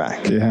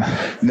quarterback.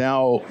 Yeah.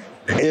 Now,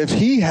 if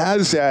he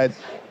has that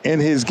in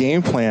his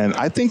game plan,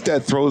 I think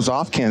that throws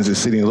off Kansas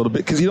City a little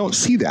bit because you don't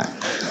see that.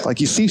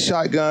 Like you see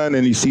shotgun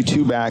and you see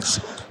two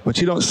backs, but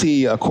you don't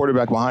see a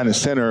quarterback behind the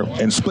center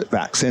and split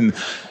backs. And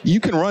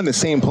you can run the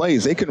same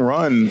plays. They can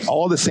run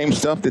all the same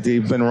stuff that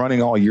they've been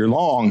running all year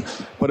long,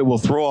 but it will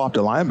throw off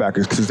the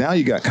linebackers because now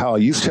you got Kyle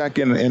Juszczyk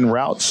in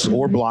routes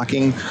or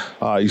blocking.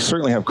 You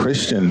certainly have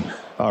Christian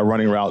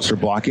running routes or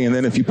blocking. And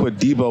then if you put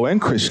Debo and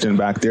Christian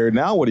back there,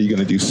 now what are you going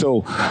to do?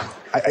 So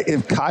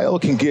if Kyle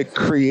can get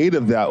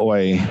creative that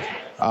way,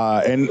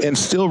 and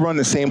still run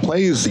the same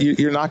plays,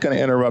 you're not going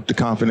to interrupt the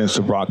confidence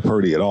of Brock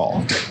Purdy at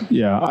all.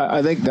 Yeah,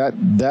 I think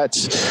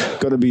that's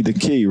going to be the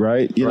key,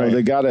 right? You know,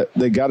 they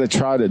got to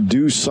try to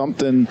do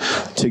something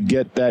to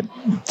get that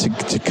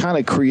to kind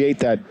of create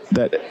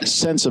that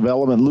sense of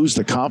element, lose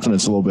the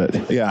confidence a little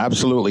bit. Yeah,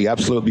 absolutely,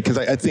 because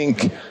I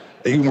think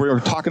we're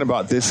talking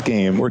about this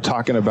game. We're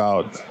talking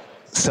about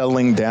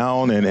settling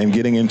down and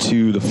getting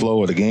into the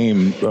flow of the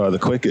game the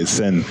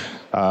quickest. And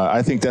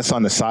I think that's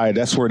on the side.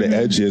 That's where the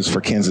edge is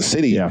for Kansas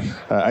City. Yeah.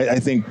 I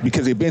think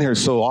because they've been here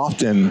so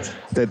often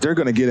that they're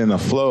going to get in a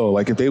flow.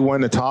 Like if they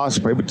win the toss,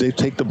 maybe they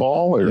take the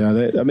ball. Or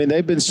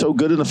they've been so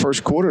good in the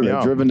first quarter.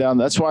 They've driven down.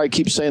 That's why I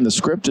keep saying the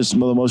script is the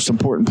most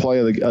important play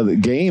of the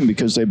game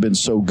because they've been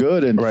so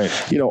good. And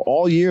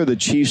all year the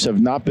Chiefs have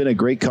not been a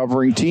great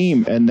covering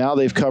team, and now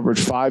they've covered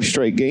 5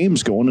 straight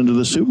games going into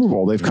the Super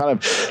Bowl. They've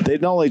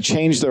not only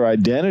changed their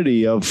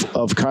identity of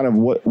kind of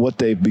what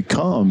they've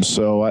become.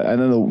 So I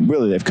know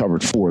really they've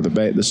covered 4,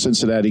 the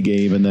Cincinnati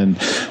game, and then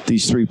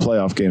these 3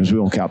 playoff games. We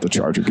won't count the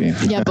Charger game.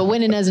 Yeah, but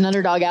winning as an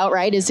underdog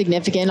outright is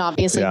significant,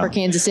 obviously, for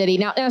Kansas City.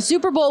 Now,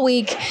 Super Bowl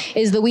week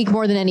is the week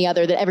more than any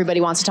other that everybody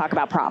wants to talk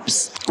about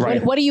props.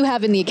 Right. What do you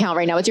have in the account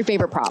right now? What's your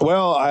favorite prop?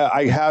 Well,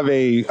 I have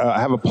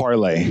a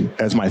parlay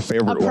as my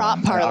favorite one. A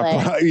prop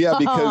parlay. Yeah,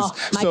 because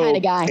my kind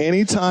of guy.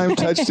 Anytime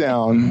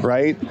touchdown,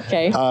 right?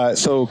 Okay.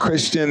 So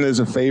Christian is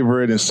a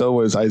favorite, and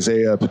so is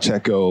Isaiah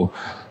Pacheco,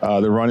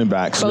 the running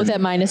backs. Both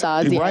at minus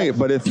odds. Right,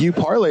 but if you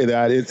parlay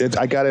that,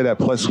 I got it at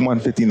plus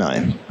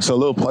 159. So a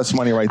little plus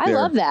money right there.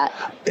 I love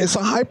that. It's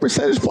a high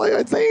percentage play,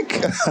 I think.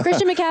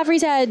 Christian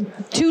McCaffrey's had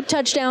 2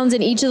 touchdowns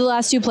in each of the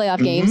last 2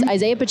 playoff games.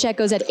 Isaiah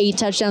Pacheco's had 8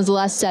 touchdowns the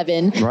last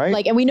 7.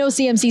 Right. And we know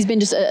CMC's been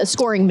just a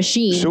scoring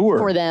machine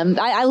for them.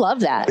 I love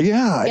that.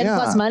 Yeah, Get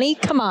plus money?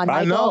 Come on,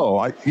 Michael.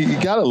 I know.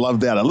 You got to love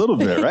that a little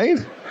bit, right?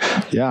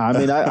 Yeah, I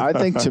mean, I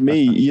think to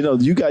me,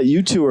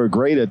 you two are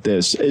great at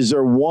this. Is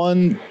there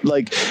one,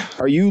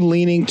 are you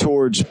leaning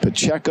towards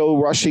Pacheco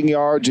rushing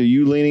yards? Are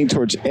you leaning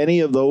towards any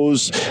of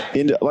those?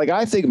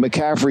 I think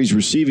McCaffrey's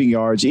receiving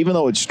yards, even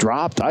though it's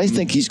dropped, I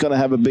think he's going to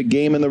have a big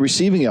game in the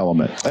receiving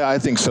element. I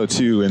think so,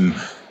 too. And,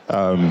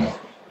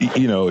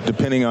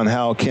 depending on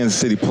how Kansas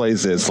City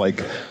plays this,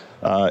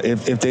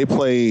 if they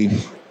play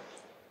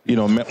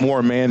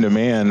more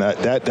man-to-man,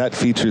 that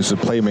features the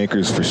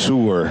playmakers for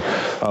sure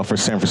for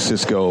San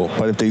Francisco.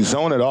 But if they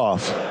zone it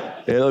off,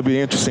 it'll be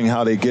interesting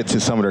how they get to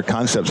some of their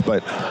concepts.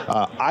 But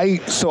I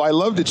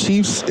love the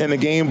Chiefs in the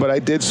game, but I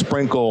did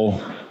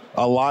sprinkle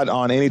a lot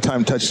on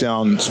anytime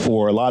touchdowns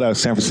for a lot of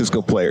San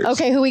Francisco players.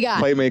 Okay, who we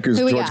got? Playmakers,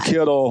 George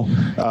Kittle,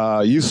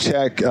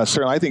 Juszczyk.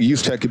 Certainly, I think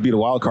Juszczyk could be the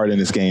wild card in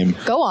this game.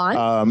 Go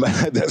on.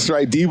 That's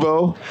right.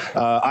 Debo,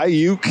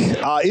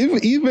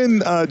 Ayuk,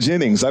 even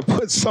Jennings. I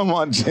put some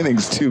on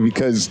Jennings, too,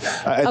 because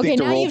I think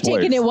the role players. Okay, now you've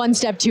taken it one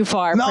step too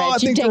far, No, Fred. I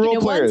think You've taken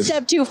it players. one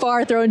step too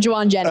far throwing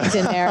Juwan Jennings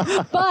in there.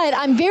 But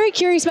I'm very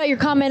curious about your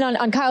comment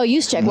on Kyle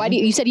Juszczyk. Why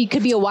you said he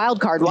could be a wild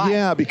card. Why?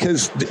 Yeah,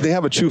 because they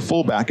have a true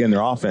fullback in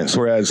their offense,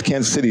 whereas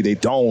Kansas City, they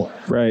don't.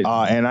 Right.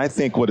 And I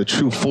think with a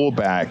true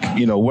fullback,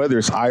 whether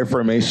it's I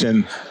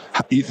formation,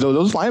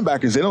 those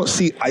linebackers, they don't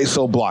see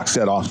ISO blocks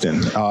that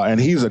often. And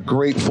he's a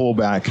great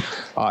fullback.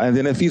 And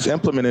then if he's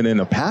implemented in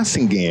a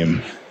passing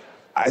game,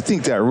 I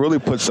think that really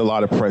puts a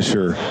lot of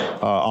pressure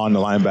on the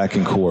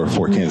linebacking core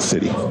for Kansas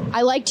City.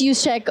 I liked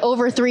Juszczyk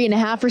over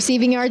 3.5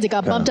 receiving yards. It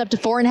got bumped up to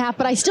 4.5,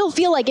 but I still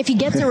feel like if he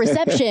gets a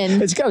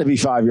reception, it's got to be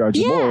 5 yards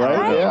more,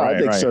 right? Yeah, I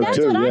think so That's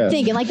too. That's what I'm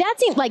thinking. That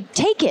seems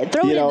take it,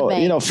 throw it in the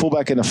bank.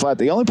 Fullback in the flat.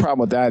 The only problem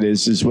with that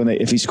is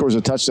if he scores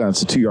a touchdown,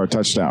 it's a 2-yard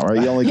touchdown,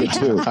 right? You only get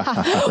 2.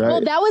 Right?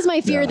 Well, that was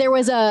my fear.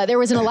 Yeah. There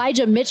was an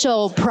Elijah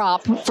Mitchell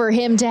prop for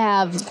him to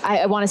have.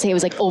 I want to say it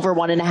was over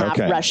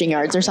 1.5 rushing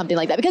yards or something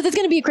like that, because it's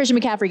going to be a Christian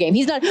McCaffrey game.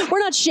 We're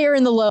not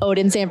sharing the load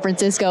in San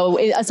Francisco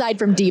aside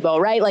from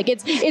Debo, right?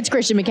 It's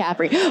Christian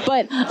McCaffrey.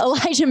 But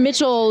Elijah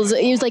Mitchell's,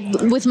 he was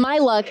with my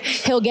luck,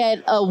 he'll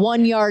get a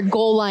 1-yard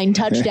goal line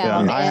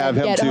touchdown. I have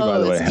him too, by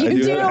the way.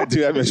 I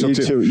do have Mitchell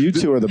too. You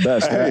two are the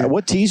best.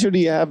 What teaser do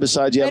you have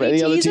besides you have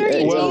any other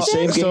teaser? Well,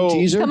 same game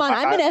teaser? Come on,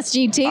 I'm an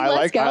SGT.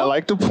 Let's go. I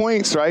like the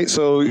points, right?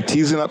 So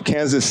teasing up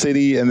Kansas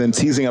City and then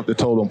teasing up the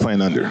total and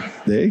playing under.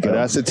 There you go.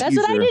 That's a teaser. That's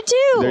what I did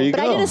too. There you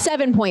go. I did a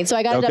 7 point, so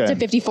I got it up to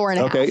 54.5.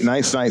 Okay,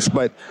 nice.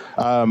 But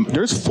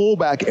there's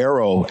fullback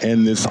arrow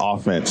in this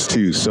offense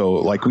too.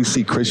 So we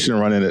see Christian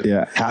running it,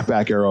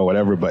 halfback arrow,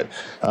 whatever. But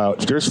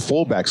there's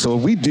fullback. So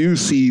if we do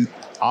see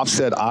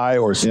offset eye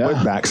or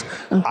split backs,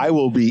 I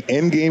will be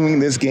in-gaming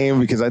this game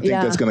because I think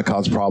that's going to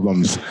cause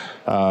problems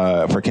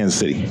for Kansas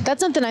City. That's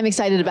something I'm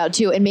excited about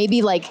too. And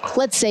maybe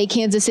let's say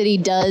Kansas City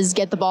does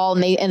get the ball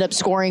and they end up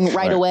scoring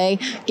right away,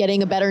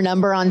 getting a better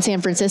number on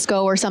San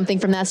Francisco or something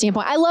from that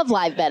standpoint. I love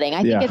live betting.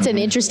 I think it's an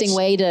interesting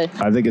way to.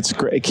 I think it's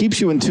great. It keeps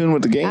you in tune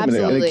with the game, and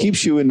it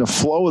keeps you in the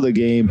flow of the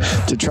game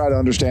to try to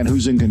understand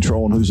who's in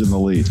control and who's in the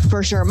lead.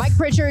 For sure. Mike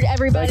Pritchard,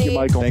 everybody. Thank you,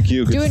 Michael. Thank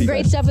you. Good doing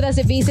great stuff with us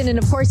at VSiN. And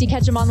of course, you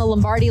catch him on the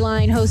Lombardi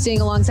line,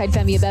 hosting alongside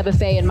Femi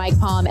Abebefe and Mike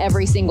Palm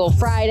every single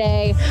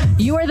Friday.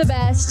 You are the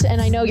best,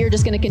 and I know you're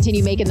just going to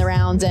continue making the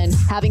rounds and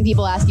having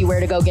people ask you where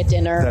to go get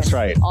dinner. That's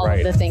right. All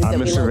of the things I'm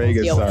that Mr.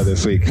 Vegas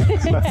this week.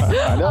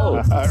 I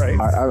know. All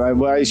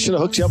right. I should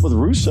have hooked you up with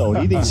Russo.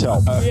 He needs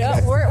help.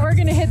 Yeah, we're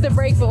going to hit the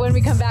break, but when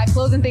we come back,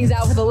 closing things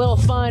out with a little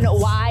fun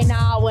Why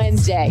Not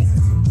Wednesday.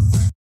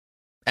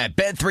 At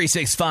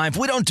Bet365,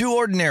 we don't do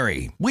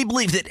ordinary. We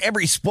believe that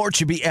every sport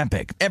should be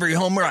epic. Every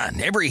home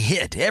run, every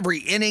hit, every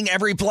inning,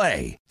 every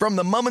play. From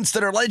the moments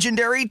that are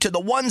legendary to the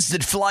ones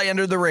that fly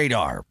under the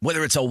radar.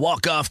 Whether it's a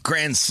walk-off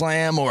grand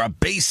slam or a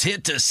base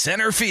hit to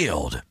center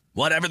field.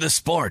 Whatever the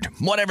sport,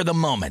 whatever the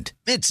moment,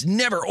 it's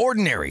never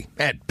ordinary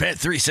at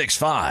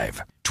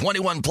Bet365.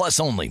 21 plus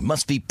only.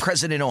 Must be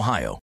present in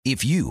Ohio.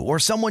 If you or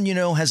someone you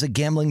know has a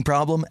gambling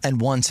problem and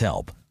wants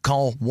help,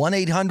 call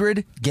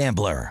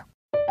 1-800-GAMBLER.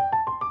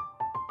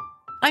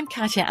 I'm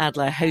Katya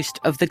Adler, host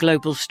of The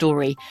Global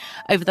Story.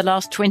 Over the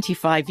last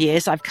 25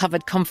 years, I've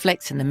covered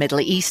conflicts in the Middle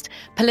East,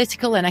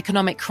 political and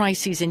economic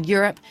crises in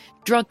Europe,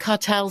 drug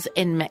cartels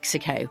in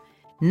Mexico.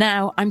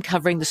 Now I'm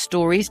covering the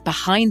stories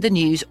behind the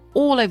news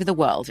all over the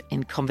world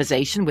in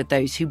conversation with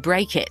those who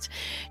break it.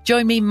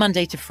 Join me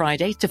Monday to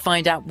Friday to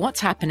find out what's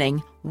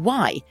happening,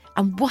 why,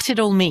 and what it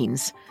all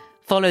means.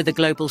 Follow The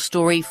Global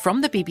Story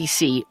from the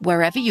BBC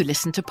wherever you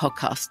listen to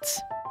podcasts.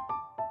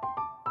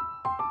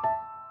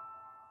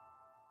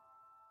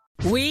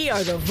 We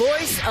are the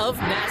voice of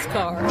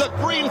NASCAR. The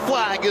green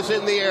flag is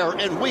in the air,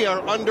 and we are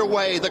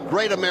underway. The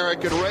Great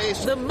American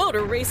Race. The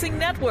Motor Racing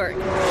Network.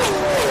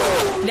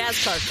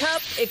 NASCAR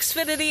Cup,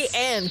 Xfinity,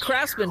 and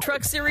Craftsman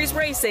Truck Series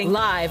Racing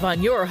live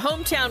on your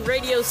hometown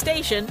radio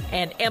station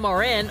and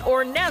MRN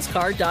or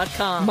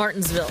NASCAR.com.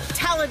 Martinsville,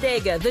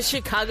 Talladega, the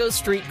Chicago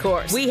Street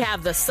Course. We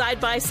have the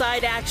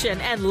side-by-side action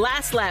and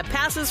last lap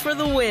passes for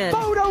the win.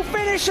 Photo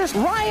finishes.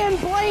 Ryan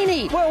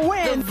Blaney will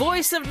win. The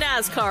voice of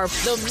NASCAR,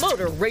 the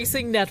Motor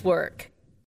Racing Network.